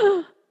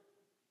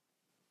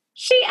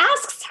 She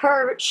asks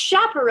her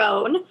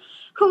chaperone,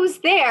 who's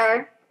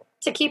there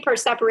to keep her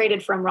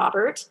separated from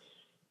Robert,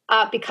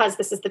 because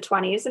this is the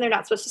 20s and they're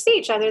not supposed to see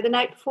each other the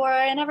night before,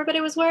 and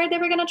everybody was worried they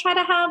were going to try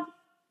to have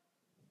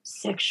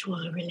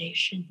sexual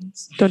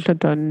relations. Dun, dun,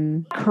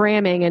 dun.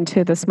 Cramming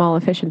into the small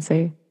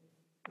efficiency.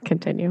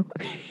 Continue.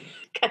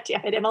 God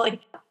damn it,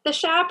 Emily. The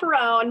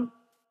chaperone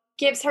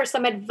gives her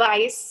some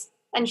advice,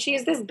 and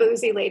she's this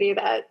boozy lady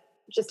that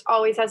just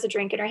always has a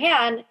drink in her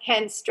hand,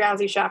 hence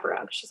Drowsy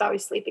Chaperone, because she's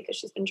always sleepy because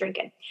she's been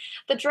drinking.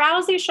 The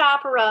Drowsy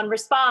Chaperone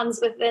responds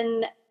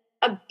within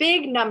a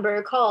big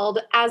number called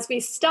As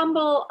We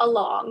Stumble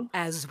Along.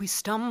 As we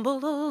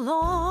stumble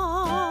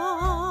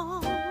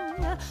along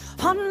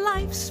on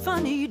life's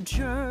funny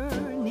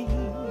journey,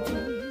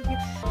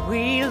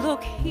 we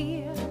look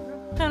here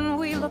and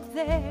we look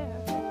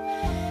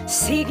there,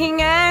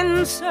 seeking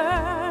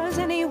answers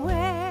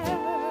anywhere,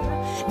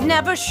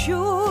 never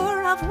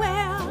sure of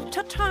where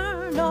to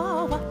turn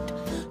or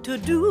what to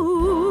do.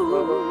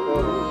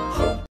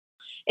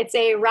 It's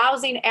a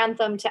rousing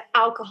anthem to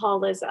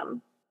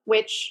alcoholism,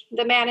 which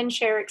the man in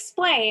chair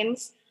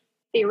explains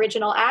the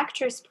original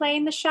actress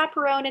playing the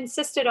chaperone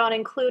insisted on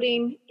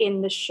including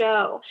in the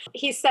show.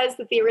 He says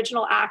that the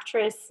original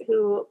actress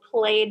who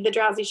played the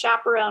Drowsy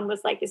Chaperone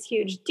was like this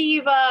huge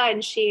diva,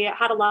 and she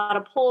had a lot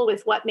of pull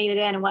with what made it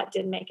in and what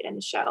didn't make it in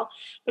the show.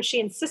 But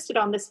she insisted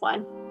on this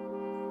one.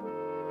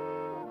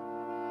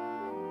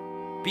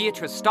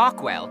 Beatrice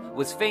Stockwell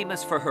was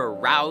famous for her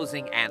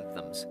rousing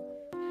anthems.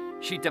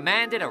 She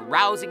demanded a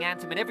rousing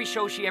anthem in every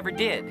show she ever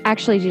did.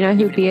 Actually, do you know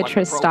who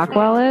Beatrice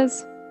Stockwell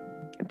is?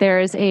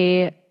 There's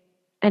an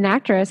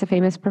actress, a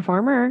famous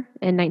performer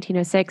in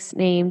 1906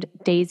 named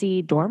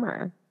Daisy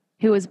Dormer,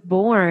 who was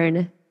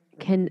born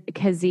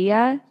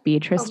Kezia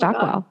Beatrice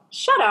Stockwell. God.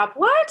 Shut up.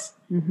 What?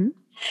 Mm-hmm.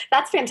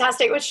 That's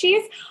fantastic. But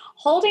she's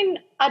holding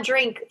a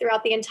drink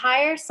throughout the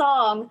entire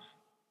song,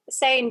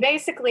 saying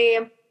basically,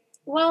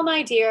 well,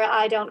 my dear,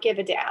 I don't give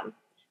a damn.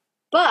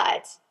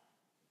 But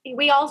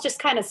we all just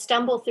kind of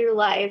stumble through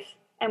life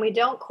and we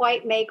don't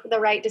quite make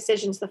the right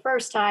decisions the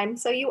first time.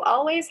 So you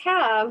always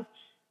have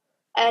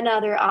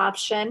another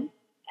option.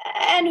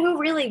 And who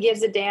really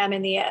gives a damn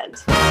in the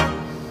end?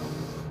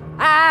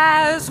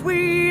 As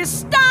we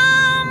stumble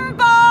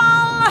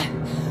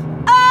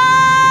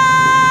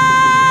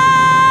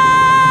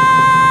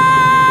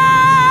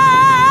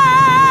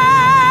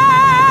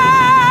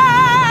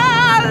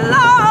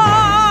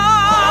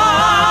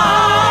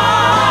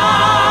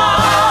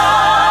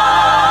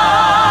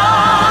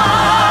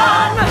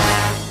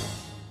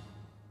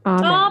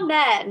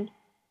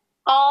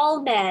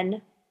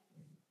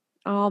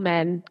All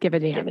men give a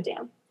damn. Give a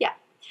damn. Yeah.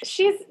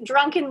 She's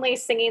drunkenly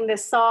singing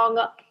this song.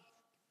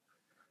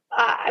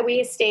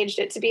 We staged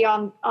it to be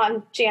on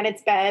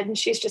Janet's bed, and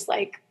she's just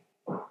like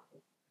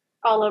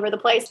all over the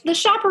place. The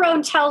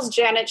chaperone tells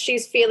Janet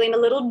she's feeling a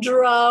little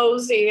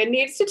drowsy and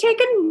needs to take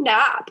a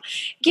nap,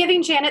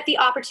 giving Janet the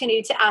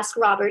opportunity to ask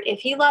Robert if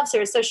he loves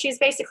her. So she's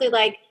basically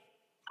like,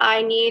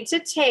 I need to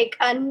take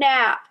a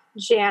nap,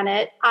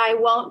 Janet. I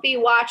won't be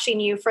watching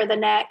you for the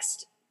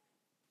next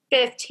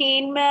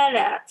 15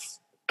 minutes.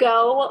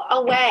 Go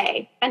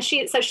away. And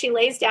she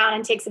lays down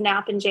and takes a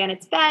nap in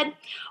Janet's bed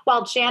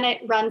while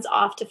Janet runs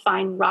off to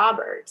find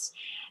Robert.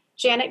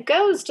 Janet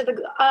goes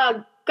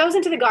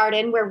into the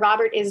garden where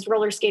Robert is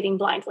roller skating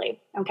blindly.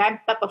 Okay.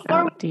 But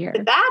before we get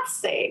to that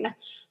scene,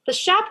 the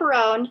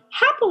chaperone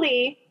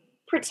happily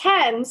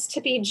pretends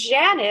to be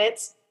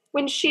Janet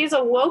when she's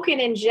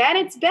awoken in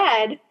Janet's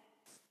bed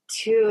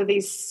to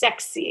the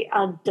sexy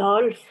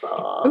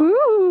Adolfo.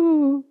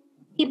 Ooh.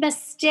 He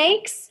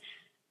mistakes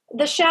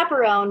the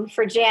chaperone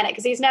for Janet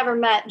because he's never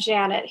met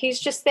Janet. He's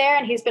just there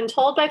and he's been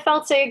told by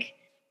Feltzig,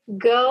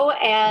 go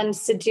and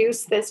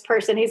seduce this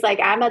person. He's like,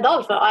 I'm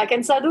Adolfo. I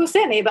can seduce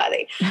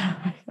anybody.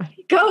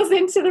 Goes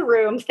into the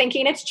room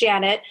thinking it's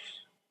Janet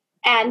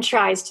and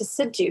tries to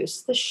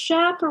seduce the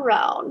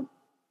chaperone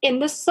in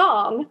the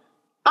song,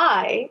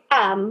 I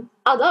Am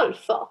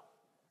Adolfo.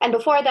 And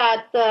before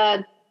that,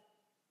 the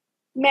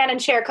man in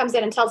chair comes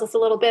in and tells us a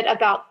little bit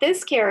about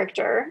this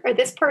character, or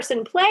this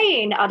person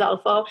playing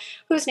Adolfo,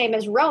 whose name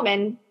is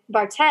Roman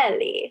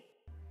Bartelli.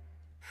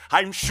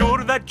 I'm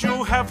sure that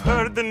you have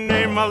heard the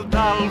name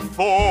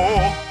Adolfo,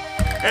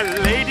 a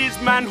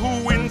ladies' man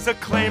who wins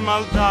acclaim,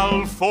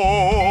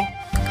 Adolfo.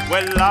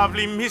 Well,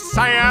 lovely miss,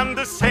 I am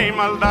the same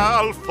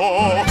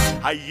Adolfo.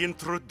 I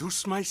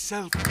introduce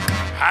myself,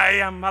 I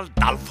am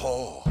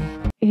Adolfo.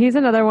 He's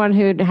another one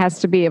who has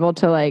to be able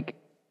to, like,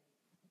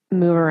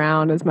 move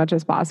around as much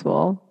as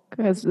possible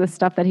because the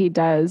stuff that he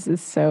does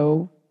is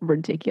so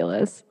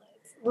ridiculous.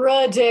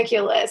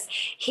 Ridiculous.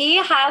 He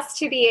has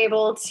to be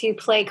able to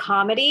play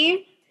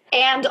comedy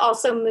and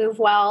also move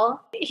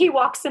well. He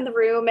walks in the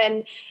room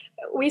and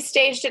we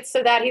staged it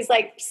so that he's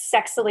like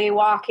sexily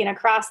walking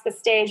across the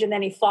stage and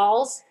then he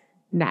falls.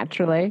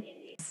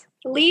 Naturally.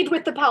 Lead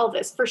with the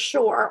pelvis for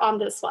sure on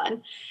this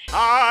one.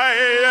 I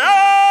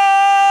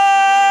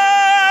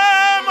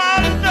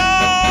am Adolfo!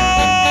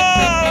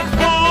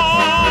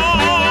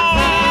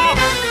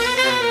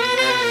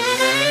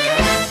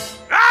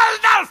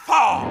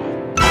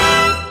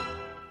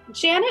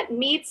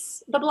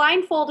 meets the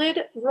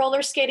blindfolded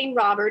roller skating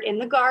Robert in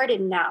the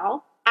garden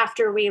now,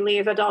 after we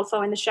leave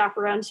Adolfo and the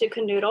chaperone to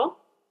canoodle.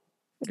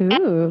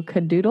 Ooh,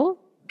 cadoodle?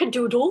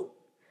 Cadoodle.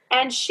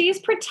 And she's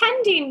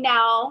pretending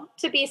now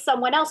to be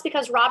someone else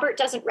because Robert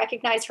doesn't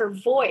recognize her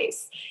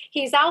voice.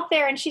 He's out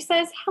there and she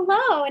says,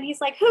 hello. And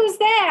he's like, who's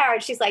there?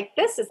 And she's like,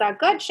 this is a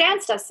good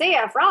chance to see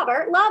if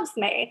Robert loves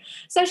me.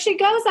 So she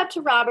goes up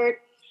to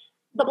Robert,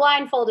 the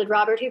blindfolded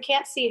Robert, who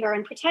can't see her,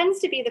 and pretends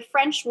to be the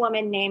French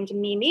woman named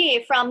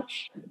Mimi from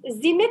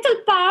the middle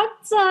part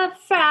of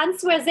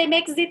France where they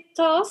make the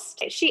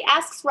toast. She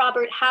asks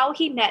Robert how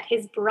he met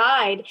his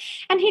bride,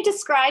 and he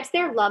describes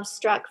their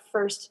love-struck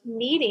first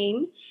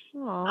meeting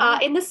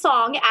in the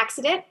song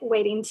Accident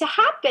Waiting to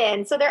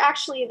Happen. So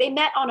they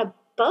met on a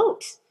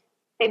boat.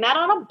 They met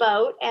on a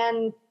boat,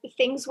 and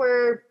things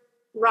were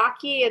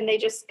rocky, and they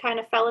just kind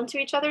of fell into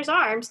each other's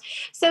arms.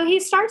 So he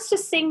starts to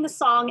sing the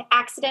song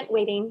Accident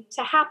Waiting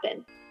to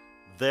Happen.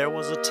 There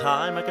was a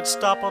time I could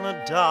stop on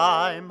a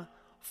dime.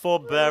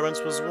 Forbearance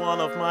was one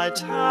of my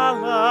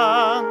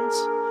talents.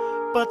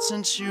 But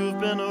since you've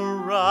been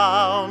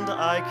around,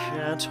 I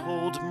can't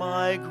hold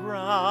my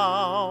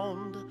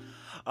ground.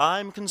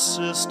 I'm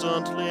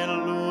consistently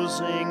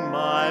losing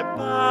my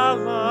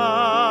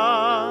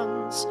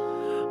balance.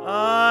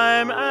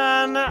 I'm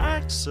an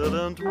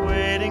accident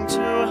waiting to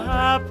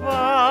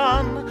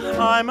happen.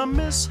 I'm a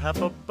mishap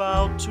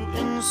about to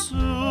ensue.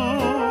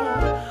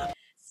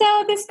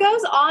 So this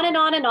goes on and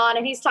on and on,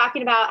 and he's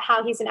talking about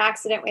how he's an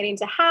accident waiting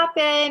to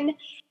happen,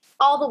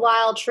 all the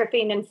while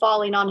tripping and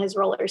falling on his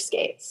roller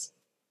skates.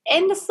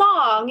 In the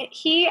song,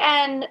 he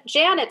and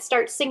Janet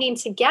start singing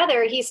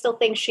together. He still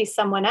thinks she's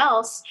someone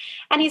else,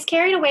 and he's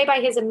carried away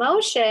by his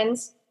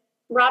emotions.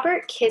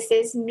 Robert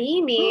kisses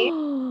Mimi.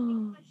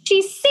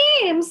 She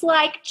seems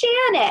like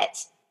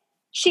Janet.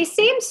 She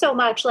seems so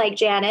much like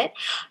Janet.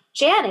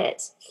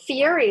 Janet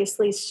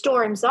furiously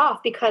storms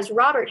off because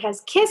Robert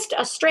has kissed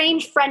a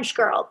strange French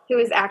girl who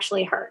is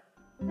actually her.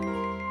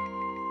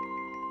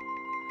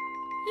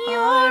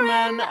 I'm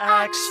an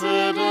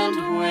accident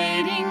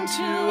waiting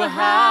to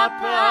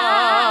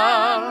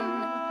happen.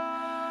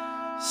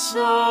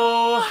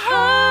 So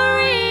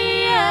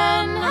hurry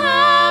and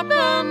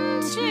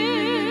happen to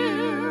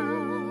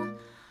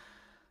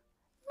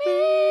me.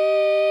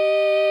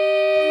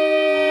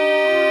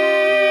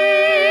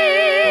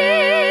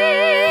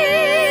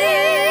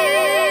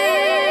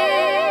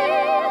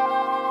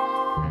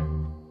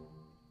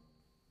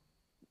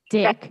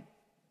 Dick.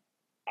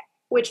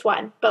 Which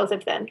one? Both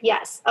of them.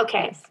 Yes.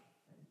 Okay. Yes.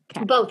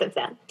 Okay. Both of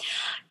them.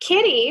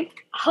 Kitty,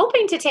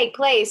 hoping to take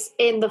place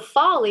in the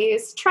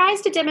Follies,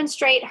 tries to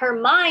demonstrate her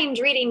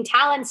mind-reading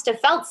talents to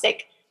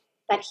Feltzik,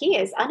 but he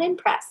is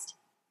unimpressed.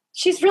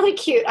 She's really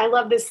cute. I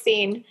love this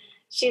scene.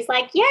 She's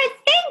like, you're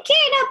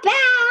thinking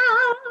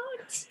about...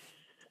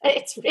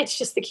 It's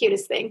just the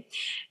cutest thing.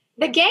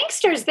 The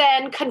gangsters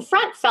then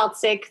confront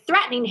Feltzik,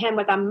 threatening him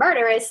with a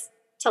murderous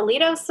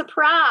Toledo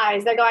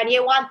surprise. They're going,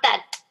 you want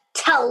that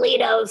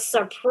Toledo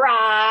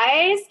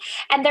surprise?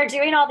 And they're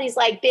doing all these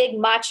like big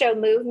macho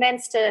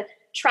movements to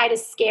try to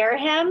scare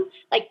him,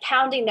 like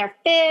pounding their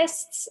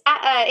fists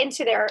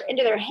into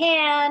their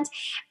hand.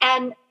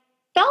 And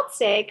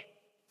Feltzik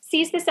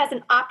sees this as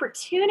an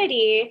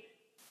opportunity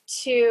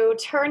to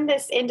turn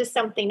this into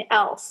something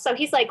else. So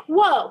he's like,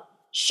 whoa,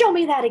 show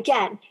me that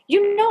again.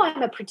 You know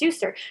I'm a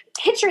producer.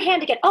 Hit your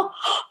hand again. Oh,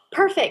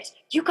 perfect.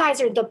 You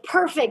guys are the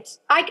perfect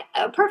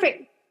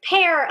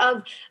pair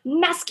of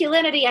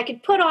masculinity I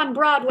could put on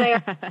Broadway or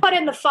put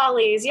in the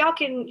Follies.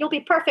 You'll be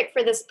perfect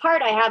for this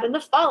part I have in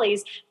the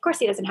Follies. Of course,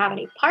 he doesn't have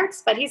any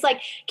parts, but he's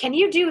like, can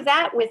you do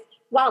that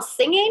while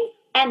singing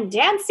and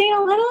dancing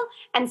a little?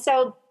 And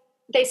so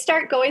they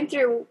start going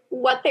through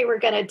what they were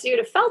going to do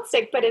to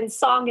Feltzik, but in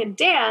song and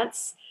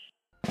dance.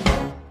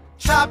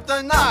 Chop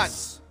the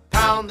nuts,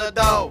 pound the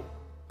dough,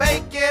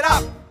 bake it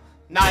up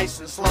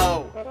nice and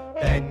slow.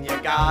 Then you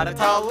got a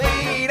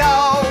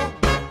Toledo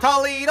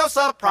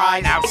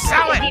surprise. Now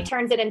sell it! He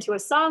turns it into a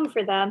song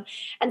for them.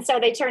 And so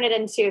they turn it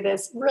into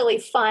this really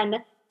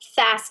fun,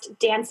 fast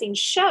dancing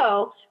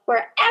show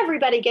where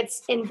everybody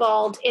gets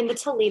involved in the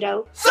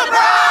Toledo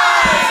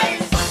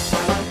surprise!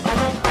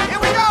 Here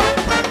we go!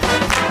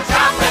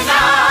 Chop the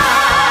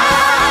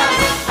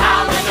nuts,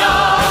 pound the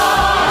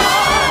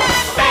dough,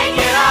 bake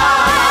it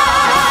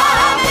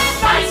up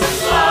nice and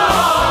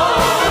slow.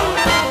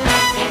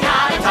 You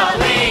got a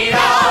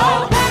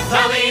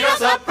Toledo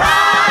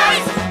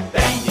surprise.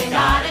 Then you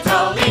got a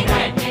Toledo,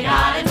 then you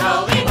got a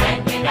Toledo,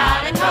 then you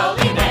got a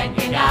Toledo, then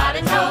you got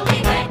a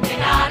Toledo, then you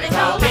got a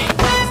Toledo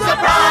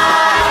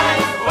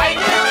surprise. Wait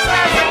till it's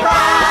a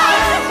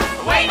surprise.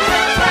 Wait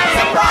till it's a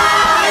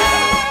surprise.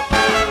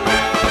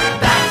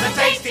 That's a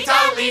tasty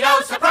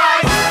Toledo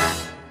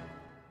surprise.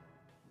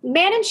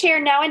 Man and Chair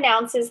now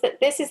announces that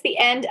this is the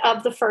end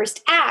of the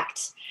first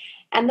act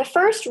and the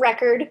first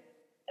record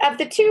of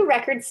the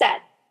 2-record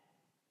set.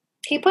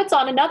 He puts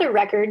on another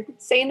record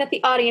saying that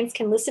the audience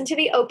can listen to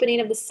the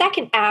opening of the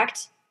second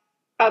act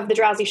of The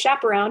Drowsy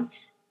Chaperone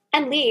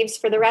and leaves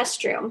for the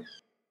restroom.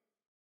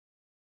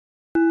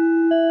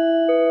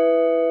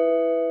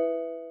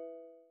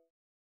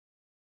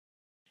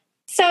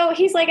 So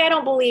he's like, I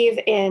don't believe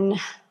in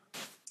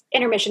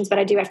intermissions, but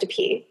I do have to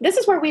pee. This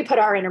is where we put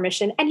our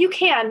intermission, and you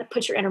can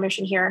put your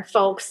intermission here,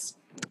 folks.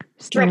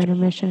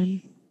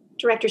 Intermission.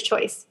 Director's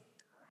choice.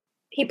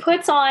 He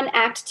puts on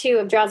Act 2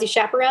 of Drowsy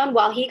Chaperone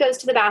while he goes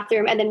to the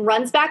bathroom and then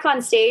runs back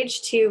on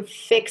stage to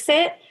fix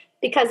it,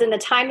 because in the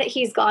time that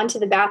he's gone to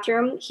the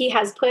bathroom, he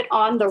has put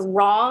on the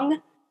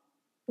wrong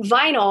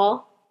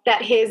vinyl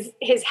that his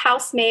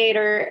housemaid,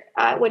 or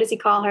what does he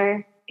call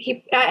her?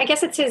 I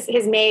guess it's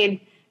his maid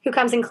who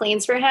comes and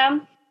cleans for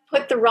him,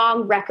 put the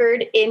wrong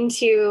record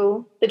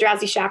into the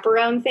Drowsy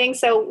Chaperone thing.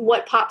 So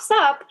what pops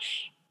up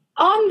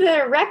on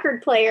the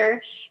record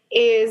player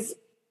is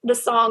the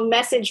song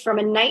Message from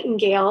a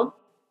Nightingale,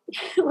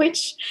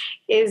 which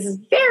is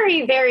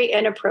very, very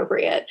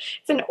inappropriate.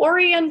 It's an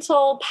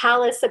Oriental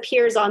palace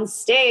appears on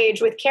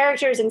stage with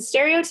characters in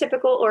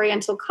stereotypical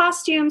Oriental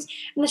costumes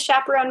and the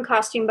chaperone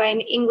costume by an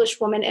English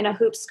woman in a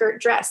hoop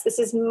skirt dress. This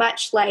is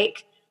much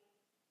like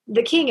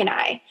The King and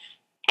I.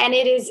 And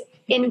it is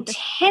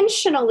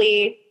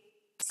intentionally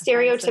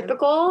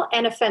stereotypical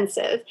and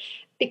offensive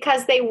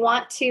because they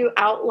want to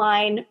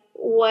outline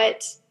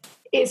what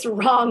is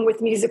wrong with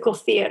musical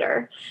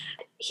theater.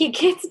 He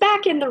gets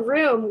back in the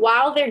room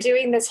while they're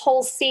doing this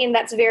whole scene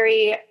that's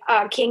very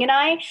King and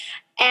I,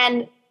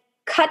 and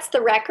cuts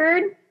the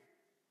record,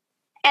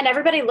 and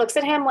everybody looks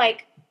at him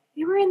like,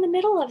 we were in the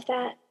middle of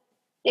that.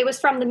 It was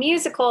from the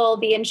musical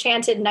The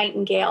Enchanted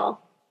Nightingale,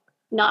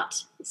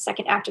 not the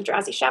second act of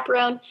Drowsy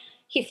Chaperone.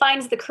 He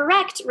finds the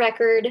correct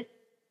record,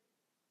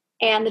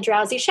 and the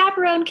Drowsy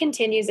Chaperone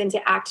continues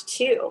into Act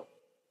 2,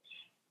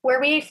 where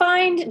we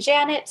find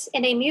Janet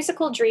in a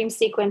musical dream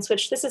sequence,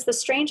 which this is the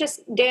strangest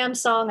damn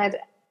song I've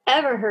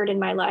ever heard in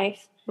my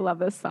life. I love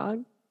this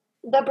song.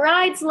 The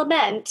Bride's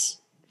Lament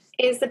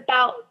is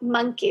about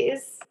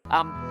monkeys.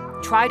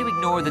 Try to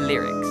ignore the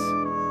lyrics.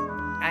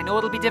 I know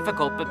it'll be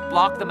difficult, but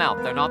block them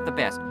out. They're not the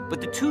best.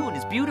 But the tune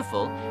is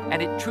beautiful,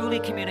 and it truly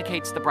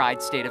communicates the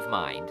bride's state of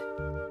mind.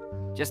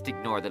 Just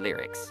ignore the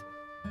lyrics.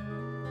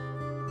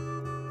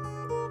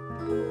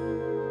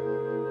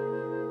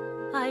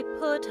 I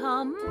put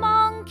a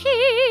monkey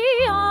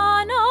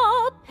on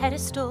a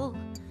pedestal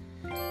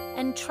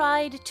and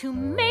tried to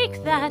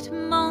make that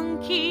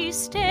monkey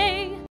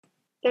stay.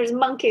 There's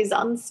monkeys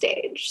on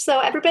stage. So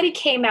everybody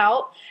came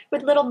out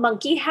with little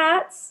monkey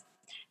hats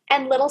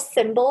and little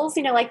symbols,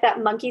 you know, like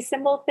that monkey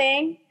symbol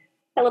thing,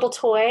 that little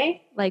toy.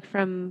 Like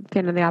from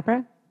Phantom of the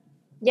Opera?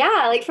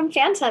 Yeah, like from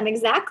Phantom,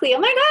 exactly. Oh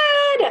my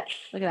God!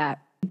 Look at that.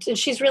 And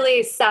she's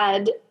really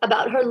sad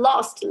about her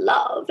lost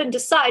love and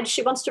decides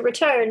she wants to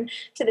return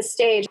to the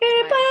stage.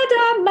 We put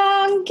a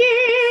monkey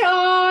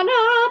on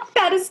a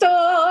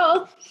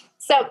pedestal.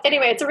 So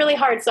anyway, it's a really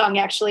hard song,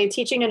 actually.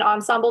 Teaching an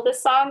ensemble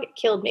this song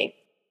killed me.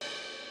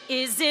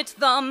 Is it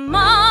the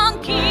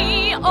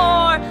monkey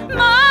or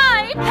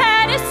my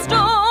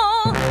pedestal?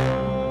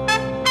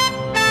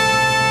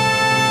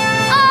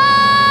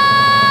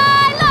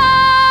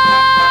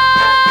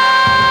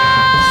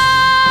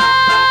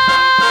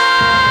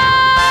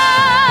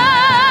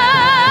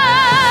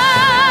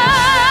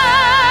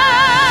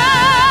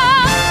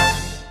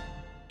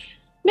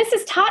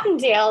 Mrs.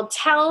 Tottendale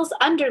tells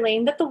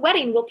Underling that the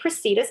wedding will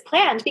proceed as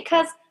planned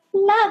because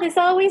love is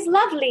always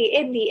lovely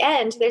in the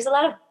end. There's a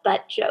lot of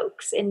butt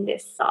jokes in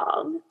this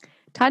song.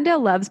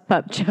 Tottendale loves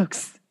butt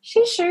jokes.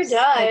 She sure does.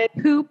 Like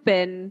poop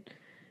and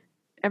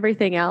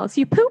everything else.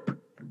 You poop.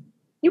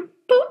 You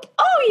poop.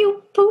 Oh,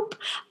 you poop.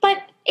 But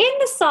in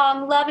the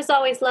song, Love is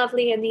Always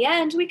Lovely in the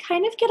End, we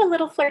kind of get a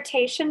little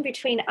flirtation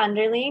between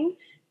Underling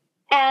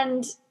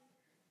and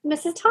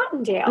Mrs.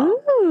 Tottendale.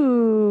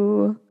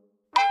 Ooh.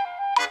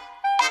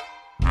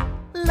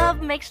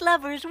 Love makes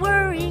lovers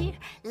worry,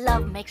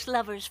 love makes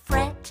lovers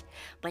fret.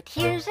 But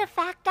here's a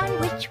fact on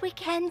which we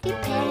can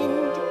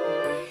depend.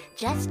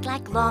 Just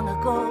like long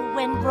ago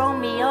when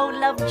Romeo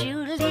loved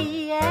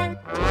Juliet,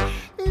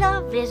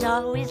 love is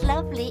always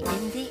lovely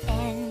in the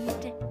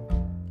end.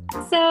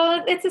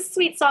 So it's a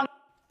sweet song.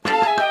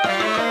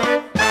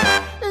 Love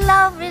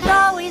is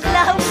always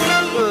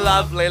lovely.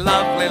 Lovely,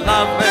 lovely,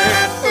 lovely.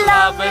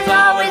 Love is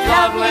always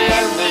lovely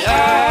in the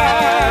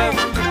end.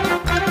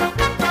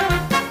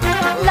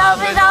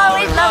 Love is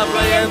always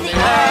lovely in the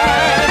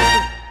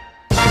end.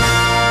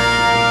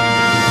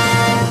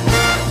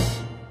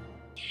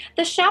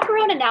 The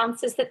chaperone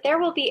announces that there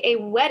will be a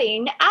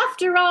wedding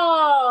after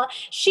all.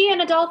 She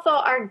and Adolfo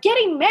are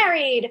getting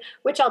married,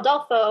 which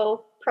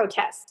Adolfo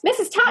protests.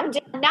 Mrs.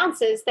 Tottendale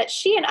announces that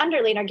she and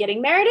Underling are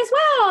getting married as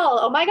well.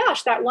 Oh my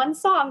gosh, that one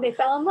song, they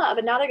fell in love,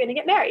 and now they're going to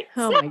get married.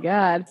 Oh my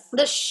God.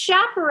 The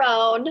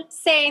chaperone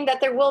saying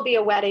that there will be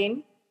a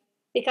wedding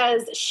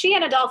because she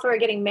and Adolfo are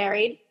getting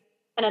married.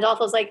 And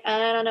Adolfo's like,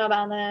 I don't know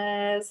about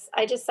this.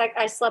 I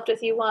slept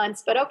with you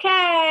once, but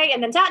okay.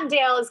 And then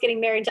Tottendale is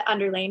getting married to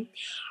Underling.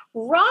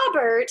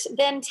 Robert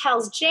then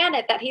tells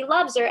Janet that he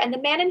loves her, and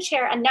the man in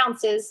chair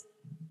announces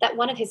that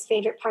one of his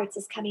favorite parts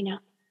is coming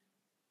up.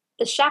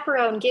 The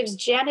chaperone gives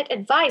Janet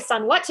advice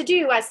on what to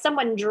do as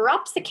someone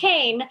drops the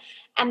cane,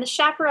 and the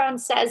chaperone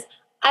says,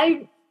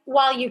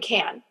 while you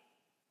can.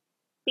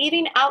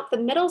 leaving out the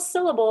middle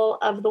syllable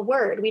of the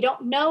word. We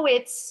don't know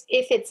if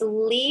it's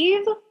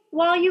leave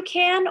while you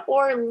can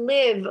or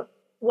live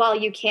while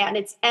you can.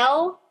 It's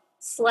L/VE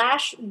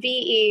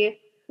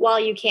while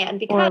you can.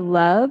 Or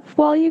love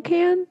while you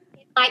can?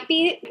 It might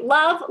be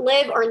love,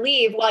 live, or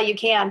leave while you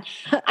can.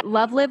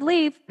 Love, live,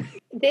 leave.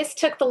 This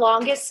took the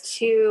longest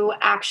to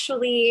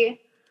actually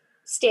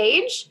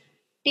stage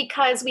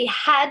because we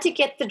had to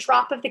get the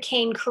drop of the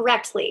cane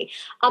correctly.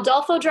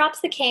 Adolfo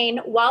drops the cane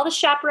while the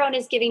chaperone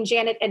is giving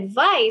Janet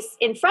advice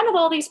in front of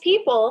all these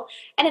people,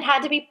 and it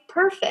had to be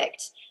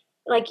perfect.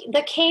 Like,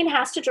 the cane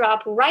has to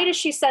drop right as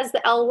she says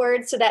the L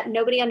word so that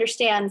nobody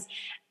understands.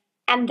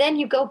 And then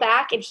you go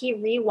back and he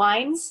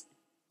rewinds,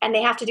 and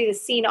they have to do the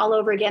scene all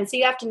over again. So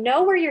you have to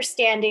know where you're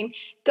standing,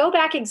 go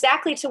back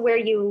exactly to where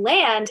you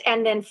land,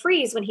 and then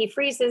freeze when he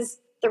freezes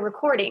the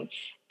recording.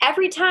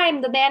 Every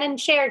time the man in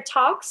chair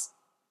talks,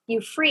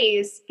 you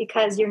freeze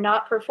because you're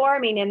not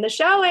performing in the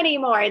show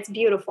anymore. It's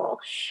beautiful.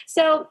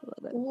 So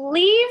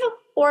leave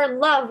or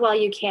love while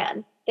you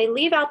can. They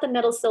leave out the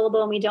middle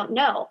syllable and we don't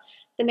know.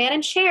 The man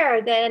in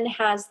chair then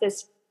has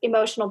this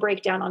emotional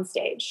breakdown on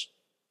stage.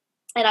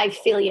 And I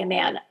feel you,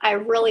 man. I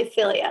really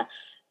feel you.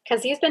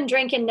 Because he's been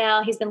drinking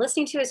now. He's been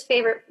listening to his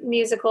favorite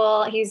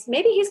musical.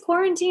 Maybe he's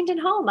quarantined at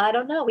home. I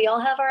don't know. We all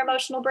have our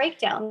emotional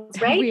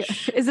breakdowns, right?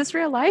 Is this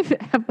real life?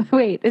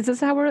 Wait, is this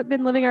how we've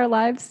been living our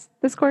lives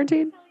this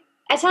quarantine?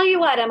 I tell you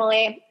what,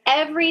 Emily,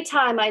 every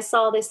time I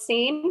saw this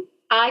scene,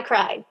 I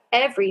cried.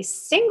 Every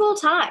single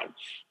time.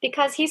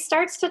 Because he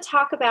starts to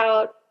talk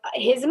about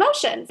his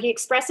emotions. He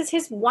expresses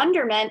his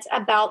wonderment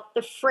about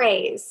the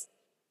phrase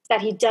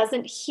that he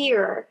doesn't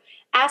hear,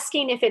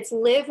 asking if it's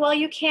live while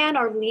you can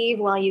or leave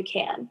while you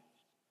can.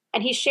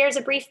 And he shares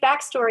a brief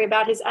backstory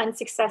about his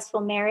unsuccessful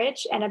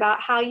marriage and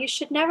about how you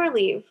should never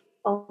leave,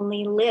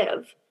 only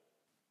live.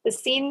 The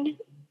scene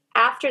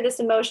after this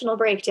emotional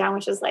breakdown,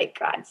 which is like,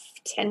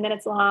 10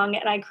 minutes long,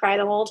 and I cry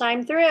the whole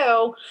time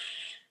through,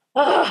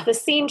 the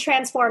scene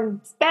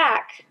transforms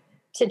back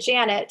to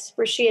Janet,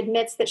 where she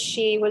admits that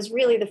she was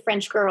really the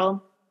French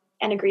girl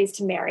and agrees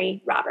to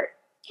marry Robert.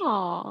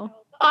 Aww.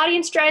 The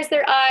audience dries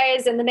their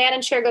eyes, and the man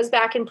in chair goes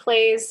back and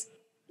plays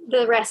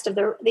the rest of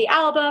the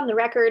album, the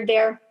record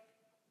there,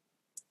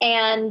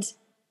 and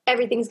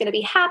everything's going to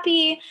be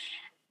happy.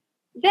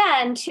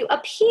 Then, to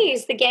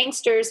appease the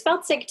gangsters,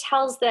 Feltzig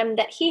tells them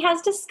that he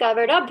has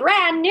discovered a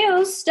brand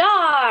new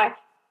star,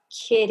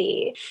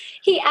 Kitty.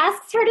 He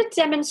asks her to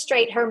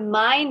demonstrate her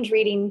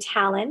mind-reading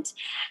talent,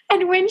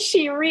 and when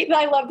she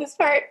I love this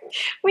part,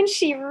 when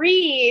she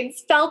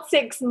reads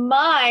Feltzig's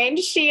mind,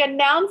 she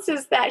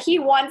announces that he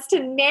wants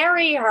to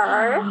marry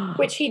her,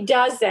 which he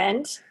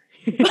doesn't.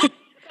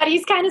 But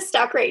he's kind of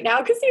stuck right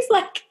now because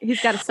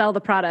he's got to sell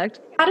the product.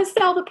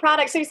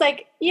 So he's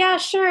like, yeah,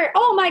 sure.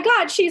 Oh my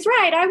God, she's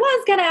right. I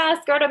was going to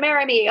ask her to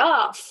marry me.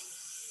 Oh,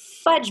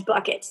 fudge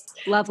buckets.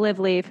 Love, live,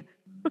 leave.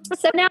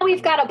 So now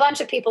we've got a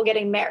bunch of people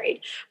getting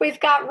married.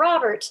 We've got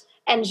Robert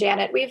and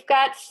Janet. We've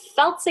got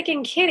Feltzig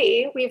and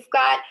Kitty. We've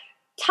got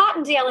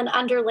Tottendale and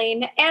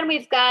Underling. And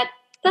we've got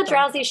the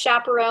Drowsy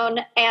Chaperone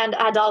and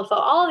Adolfo.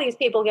 All of these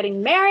people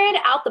getting married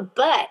out the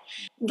butt.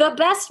 The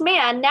best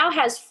man now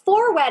has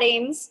 4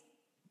 weddings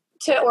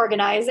to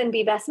organize and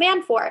be best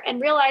man for,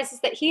 and realizes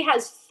that he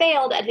has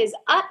failed at his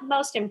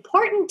utmost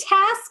important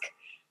task,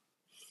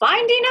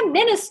 finding a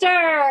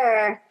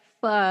minister.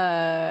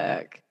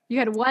 Fuck. You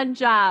had one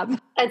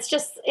job.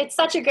 It's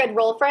such a good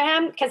role for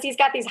him because he's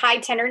got these high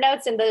tenor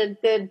notes, and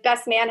the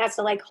best man has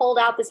to like hold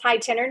out this high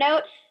tenor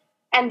note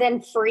and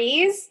then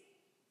freeze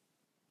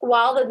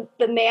while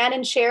the man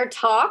in chair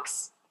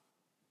talks.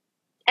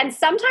 And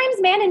sometimes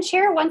man in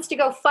chair wants to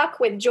go fuck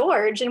with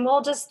George, and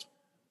we'll just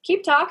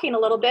keep talking a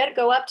little bit,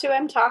 go up to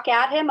him, talk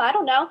at him, I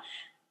don't know.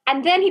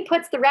 And then he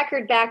puts the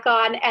record back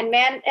on, and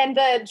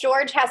the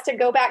George has to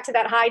go back to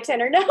that high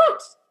tenor note.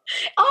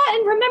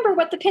 And remember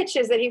what the pitch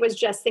is that he was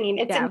just singing.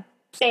 It's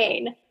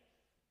insane.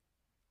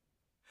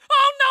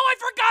 Oh no, I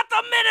forgot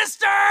the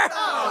minister!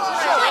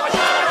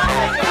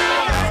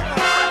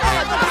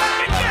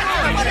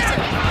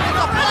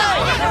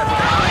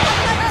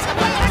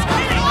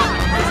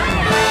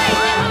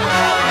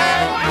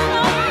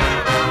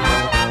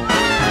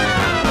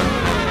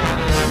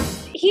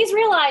 He's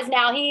realized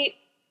now he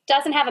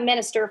doesn't have a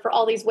minister for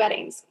all these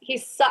weddings. He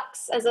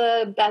sucks as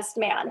a best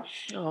man.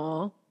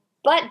 Aww.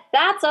 But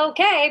that's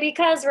okay,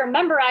 because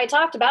remember I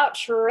talked about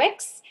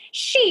tricks?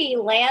 She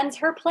lands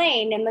her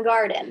plane in the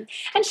garden,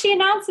 and she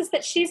announces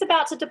that she's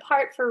about to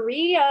depart for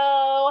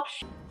Rio.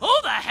 Who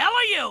the hell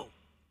are you?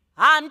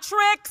 I'm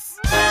Trix,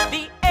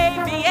 the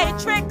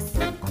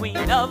aviatrix,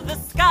 queen of the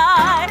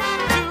sky.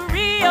 To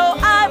Rio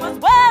I was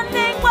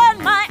wending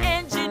when my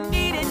engine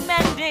needed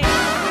mending.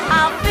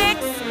 I'll fix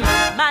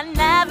my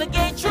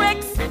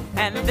navigatrix,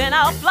 and then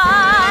I'll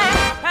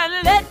fly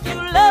and let you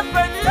love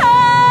her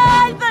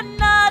tie the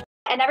knot.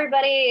 And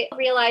everybody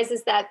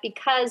realizes that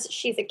because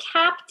she's a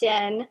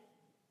captain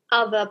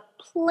of a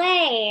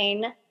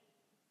plane,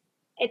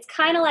 it's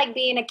kind of like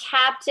being a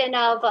captain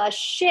of a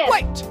ship.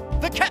 Wait!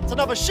 The captain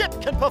of a ship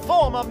can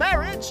perform a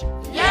marriage.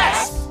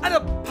 Yes! And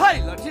a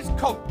pilot is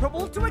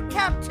comparable to a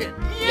captain.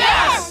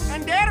 Yes!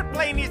 An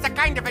airplane is a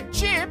kind of a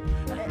chip.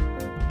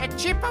 A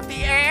chip of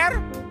the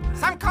air.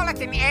 Some call it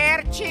an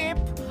air chip.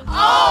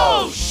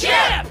 Oh,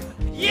 ship!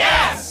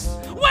 Yes!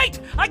 Wait,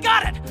 I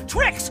got it!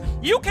 Trix,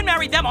 you can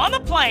marry them on the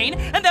plane,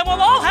 and then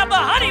we'll all have the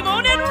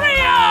honeymoon in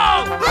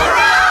Rio!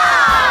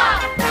 Hurrah!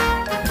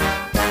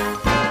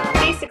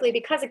 Basically,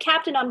 because a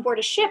captain on board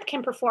a ship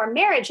can perform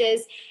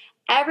marriages,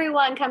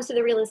 everyone comes to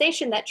the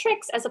realization that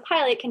Trix, as a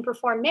pilot, can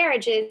perform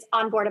marriages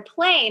on board a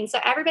plane. So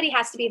everybody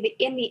has to be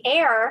in the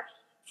air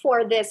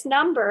for this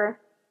number,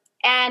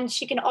 and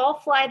she can all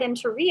fly them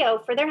to Rio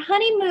for their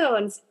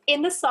honeymoons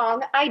in the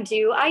song I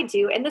Do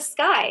in the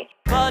Sky.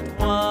 But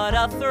what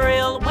a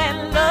thrill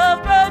when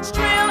lovebirds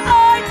trill,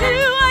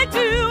 I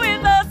do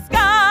in the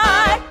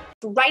sky.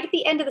 Right at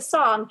the end of the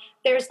song,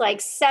 there's like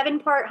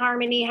 7-part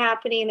harmony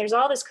happening. There's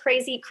all this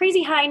crazy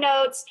high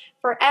notes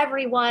for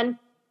everyone.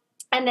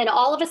 And then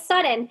all of a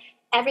sudden,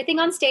 everything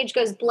on stage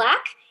goes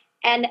black,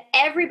 and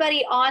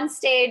everybody on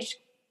stage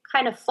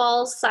kind of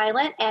falls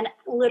silent and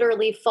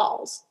literally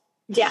falls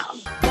down.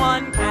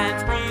 One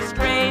can't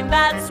restrain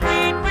that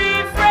sweet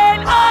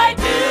refrain. I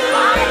do.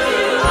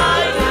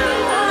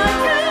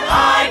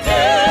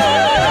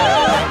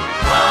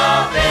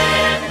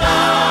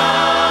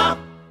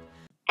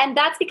 And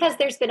that's because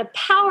there's been a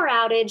power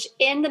outage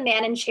in the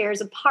man in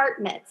chair's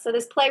apartment. So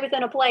this play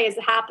within a play is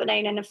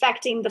happening and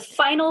affecting the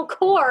final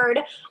chord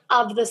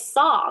of the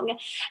song.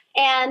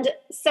 And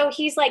so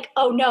he's like,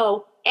 oh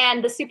no.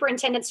 And the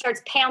superintendent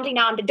starts pounding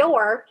on the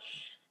door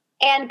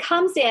and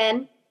comes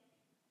in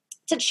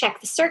to check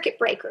the circuit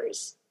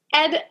breakers.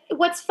 And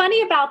what's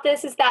funny about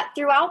this is that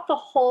throughout the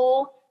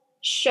whole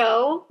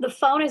show, the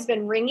phone has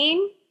been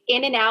ringing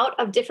in and out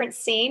of different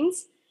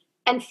scenes.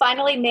 And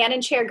finally, man in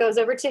chair goes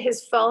over to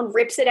his phone,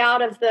 rips it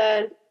out of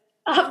the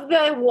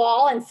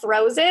wall and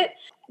throws it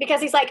because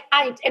he's like,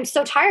 I am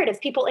so tired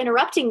of people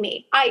interrupting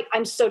me.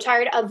 I'm so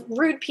tired of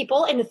rude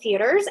people in the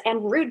theaters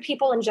and rude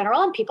people in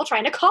general and people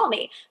trying to call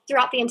me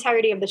throughout the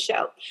entirety of the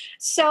show.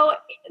 So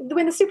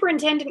when the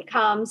superintendent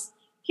comes,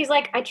 he's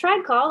like, I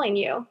tried calling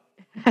you.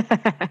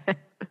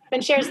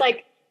 And Cher's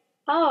like,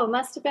 oh,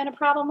 must have been a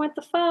problem with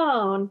the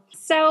phone.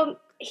 So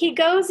he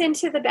goes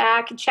into the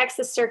back, checks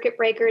the circuit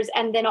breakers,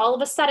 and then all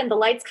of a sudden the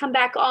lights come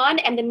back on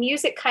and the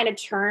music kind of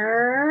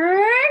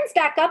turns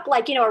back up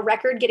like, a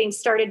record getting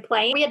started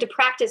playing. We had to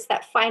practice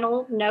that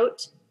final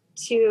note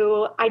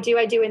to I Do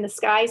in the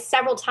Sky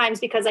several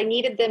times because I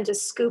needed them to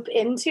scoop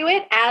into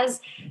it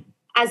as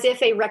if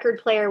a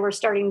record player were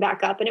starting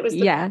back up. And it was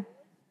the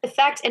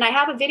effect, and I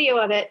have a video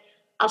of it.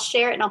 I'll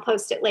share it and I'll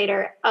post it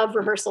later of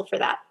rehearsal for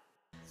that.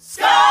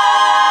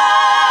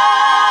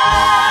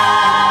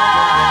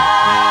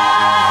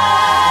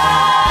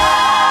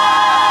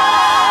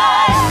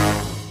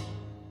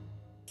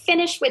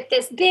 Finish with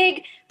this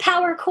big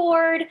power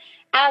chord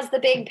as the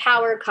big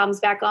power comes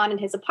back on in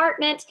his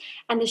apartment,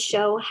 and the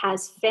show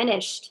has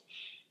finished.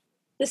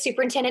 The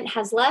superintendent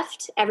has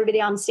left.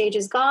 Everybody on stage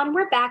is gone.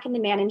 We're back in the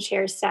man in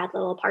chair's sad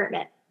little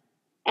apartment.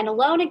 And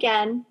alone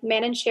again,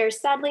 man in chair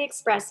sadly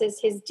expresses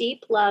his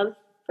deep love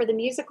for the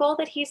musical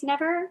that he's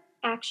never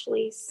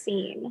actually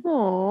seen.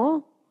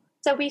 Aww.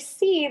 So we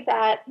see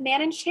that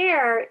man in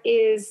chair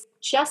is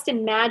just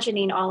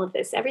imagining all of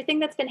this. Everything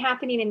that's been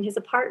happening in his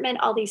apartment,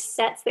 all these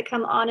sets that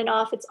come on and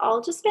off, it's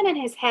all just been in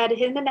his head,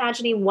 him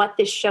imagining what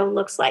this show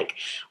looks like.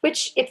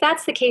 Which, if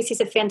that's the case, he's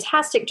a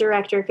fantastic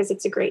director because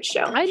it's a great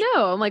show. I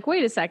know. I'm like,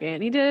 wait a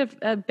second. He did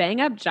a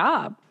bang-up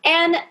job.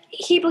 And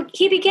he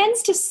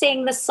begins to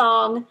sing the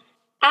song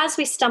As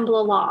We Stumble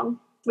Along,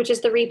 which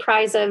is the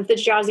reprise of the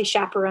Drowsy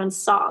Chaperone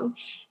song.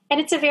 And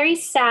it's a very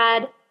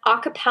sad a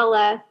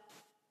cappella,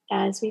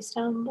 As We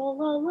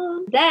Stumble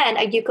Along. Then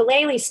a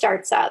ukulele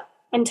starts up,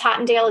 and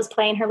Tottendale is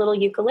playing her little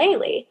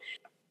ukulele.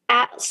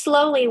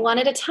 Slowly, one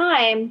at a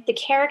time, the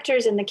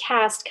characters in the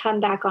cast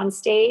come back on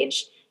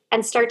stage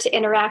and start to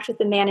interact with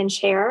the man in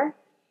chair.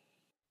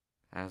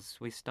 As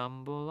we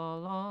stumble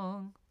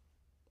along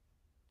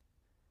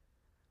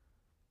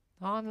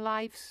on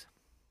life's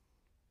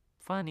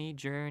funny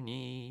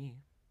journey,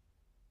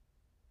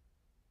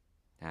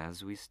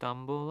 as we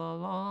stumble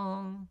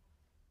along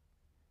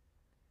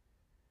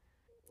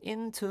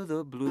into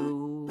the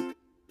blue,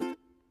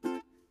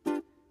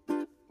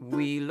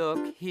 we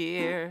look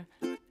here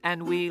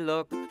and we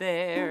look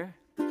there.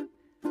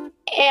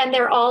 And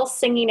they're all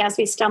singing as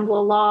we stumble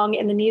along,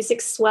 and the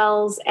music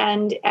swells,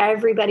 and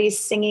everybody's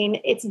singing.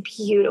 It's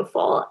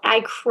beautiful.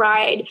 I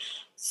cried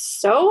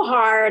so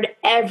hard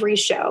every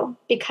show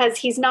because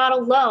he's not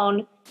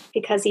alone,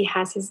 because he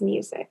has his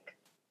music.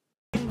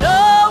 Knowing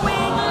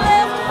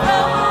left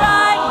from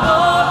right,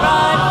 nor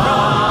right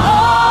from wrong.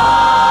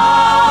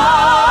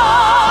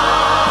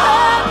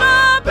 And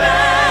the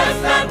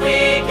best that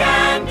we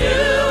can do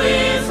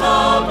is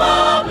hope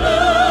a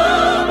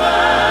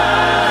bluebird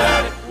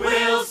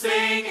will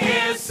sing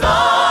his song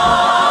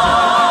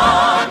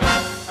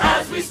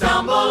as we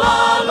stumble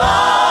along,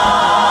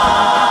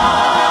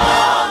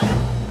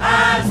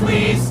 as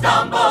we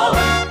stumble,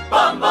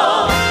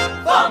 bumble,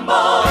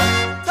 fumble.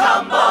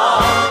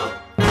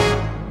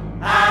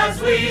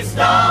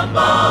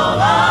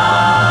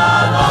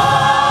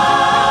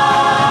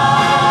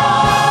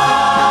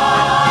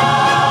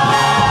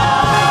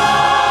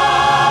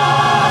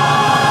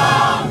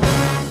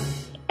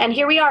 And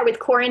here we are with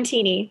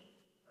Quarantini.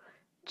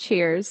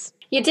 Cheers.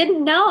 You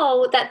didn't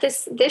know that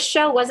this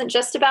show wasn't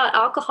just about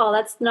alcohol.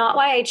 That's not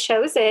why I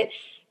chose it.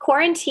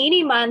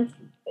 Quarantini month,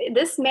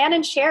 this man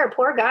in chair,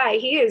 poor guy,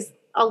 he is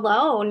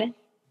alone.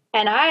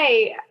 And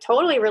I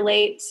totally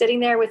relate sitting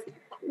there with,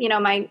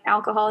 my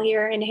alcohol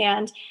here in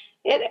hand.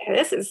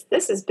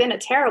 This has been a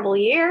terrible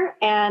year.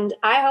 And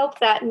I hope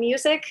that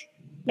music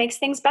makes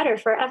things better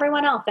for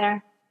everyone out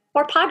there.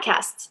 Or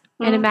podcasts.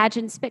 And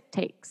imagine spit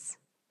takes.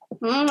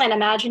 And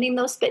imagining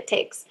those spit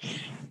takes.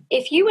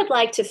 If you would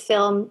like to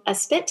film a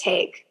spit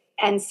take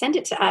and send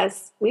it to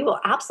us, we will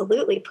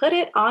absolutely put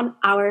it on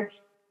our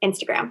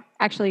Instagram.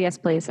 Actually, yes,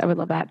 please. I would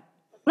love that.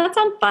 That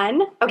sounds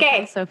fun.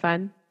 Okay. So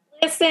fun.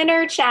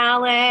 Listener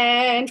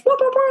challenge. Woo,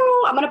 woo,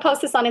 woo. I'm going to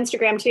post this on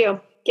Instagram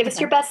too. Give us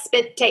your best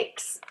spit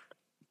takes.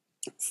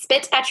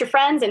 Spit at your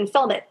friends and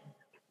film it.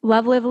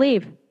 Love, live,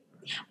 leave.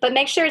 But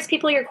make sure it's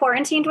people you're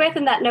quarantined with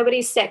and that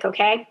nobody's sick,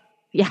 okay?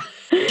 Yeah.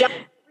 Just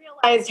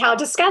realized how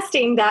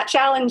disgusting that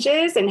challenge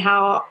is and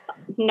how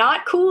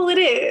not cool it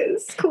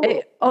is.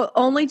 Cool.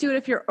 Only do it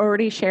if you're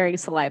already sharing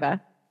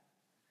saliva.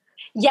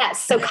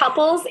 Yes. So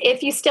couples,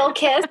 if you still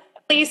kiss,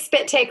 please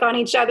spit take on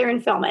each other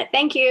and film it.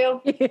 Thank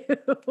you.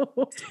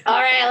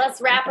 All right, let's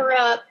wrap her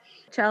up.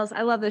 Chels,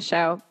 I love this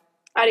show.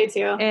 I do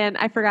too. And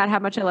I forgot how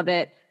much I loved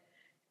it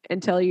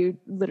until you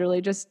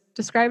literally just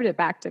described it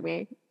back to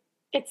me.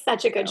 It's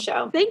such a good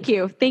show. Thank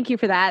you. Thank you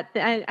for that.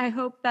 I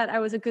hope that I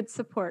was a good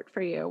support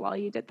for you while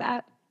you did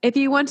that. If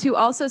you want to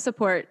also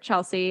support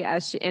Chelsea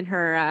in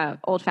her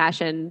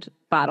old-fashioned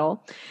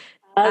bottle,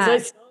 as I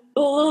stumble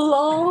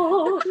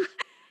along,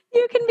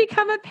 you can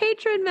become a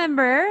patron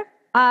member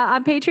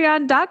on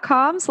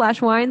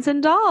patreon.com/wines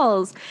and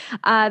dolls.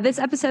 This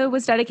episode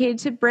was dedicated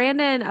to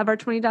Brandon of our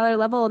 $20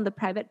 level in the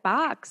private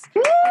box.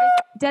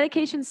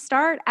 Dedications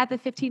start at the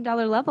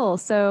 $15 level.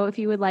 So if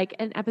you would like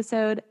an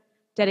episode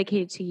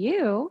dedicated to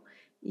you,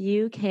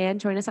 you can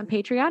join us on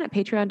Patreon at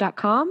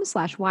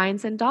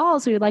patreon.com/wines and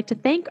dolls. We would like to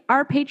thank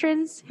our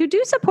patrons who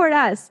do support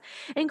us,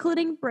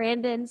 including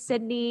Brandon,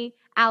 Sydney,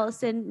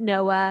 Allison,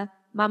 Noah,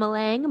 Mama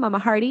Lang, Mama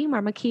Hardy,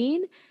 Mama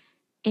Keen,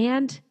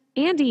 and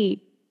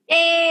Andy.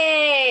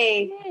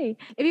 Yay!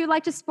 If you would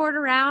like to sport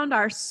around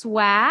our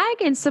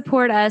swag and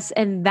support us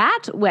in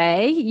that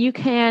way, you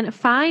can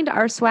find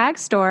our swag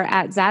store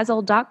at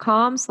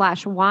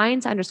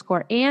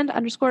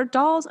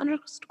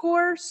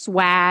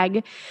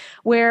zazzle.com/wines_and_dolls_swag,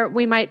 where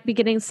we might be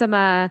getting some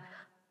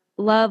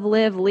love,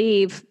 live,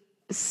 leave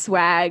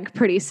swag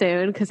pretty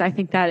soon, because I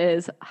think that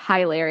is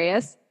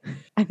hilarious.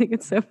 I think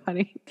it's so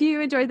funny. If you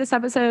enjoyed this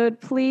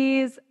episode,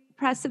 please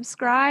press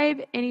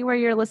subscribe anywhere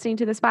you're listening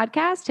to this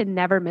podcast to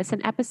never miss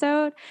an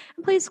episode.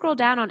 And please scroll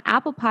down on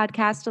Apple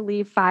Podcasts to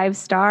leave 5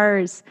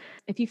 stars.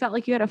 If you felt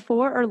like you had a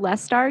 4 or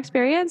less star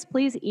experience,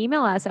 please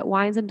email us at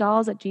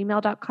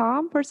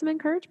winesandolls@gmail.com for some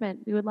encouragement.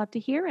 We would love to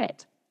hear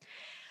it.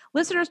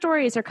 Listener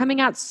stories are coming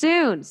out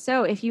soon.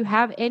 So if you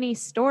have any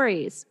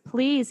stories,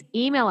 please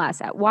email us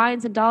at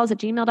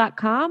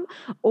winesanddolls@gmail.com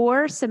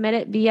or submit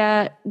it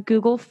via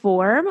Google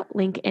form,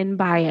 link in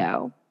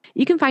bio.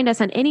 You can find us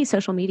on any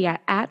social media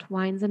at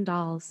Wines and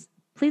Dolls.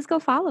 Please go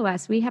follow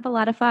us. We have a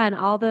lot of fun.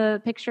 All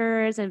the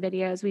pictures and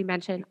videos we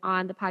mention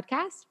on the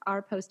podcast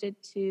are posted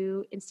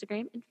to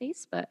Instagram and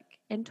Facebook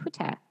and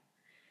Twitter.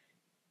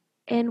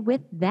 And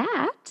with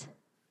that,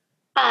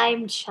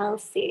 I'm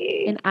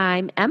Chelsea. And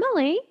I'm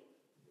Emily.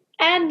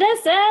 And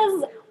this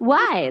is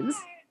Wines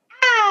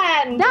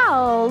and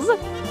Dolls.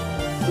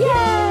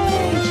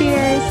 Yay!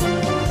 Cheers.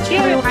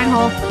 Cheers. Wine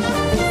hole.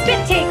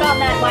 Spit take on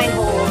that wine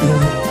hole.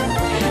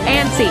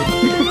 And see.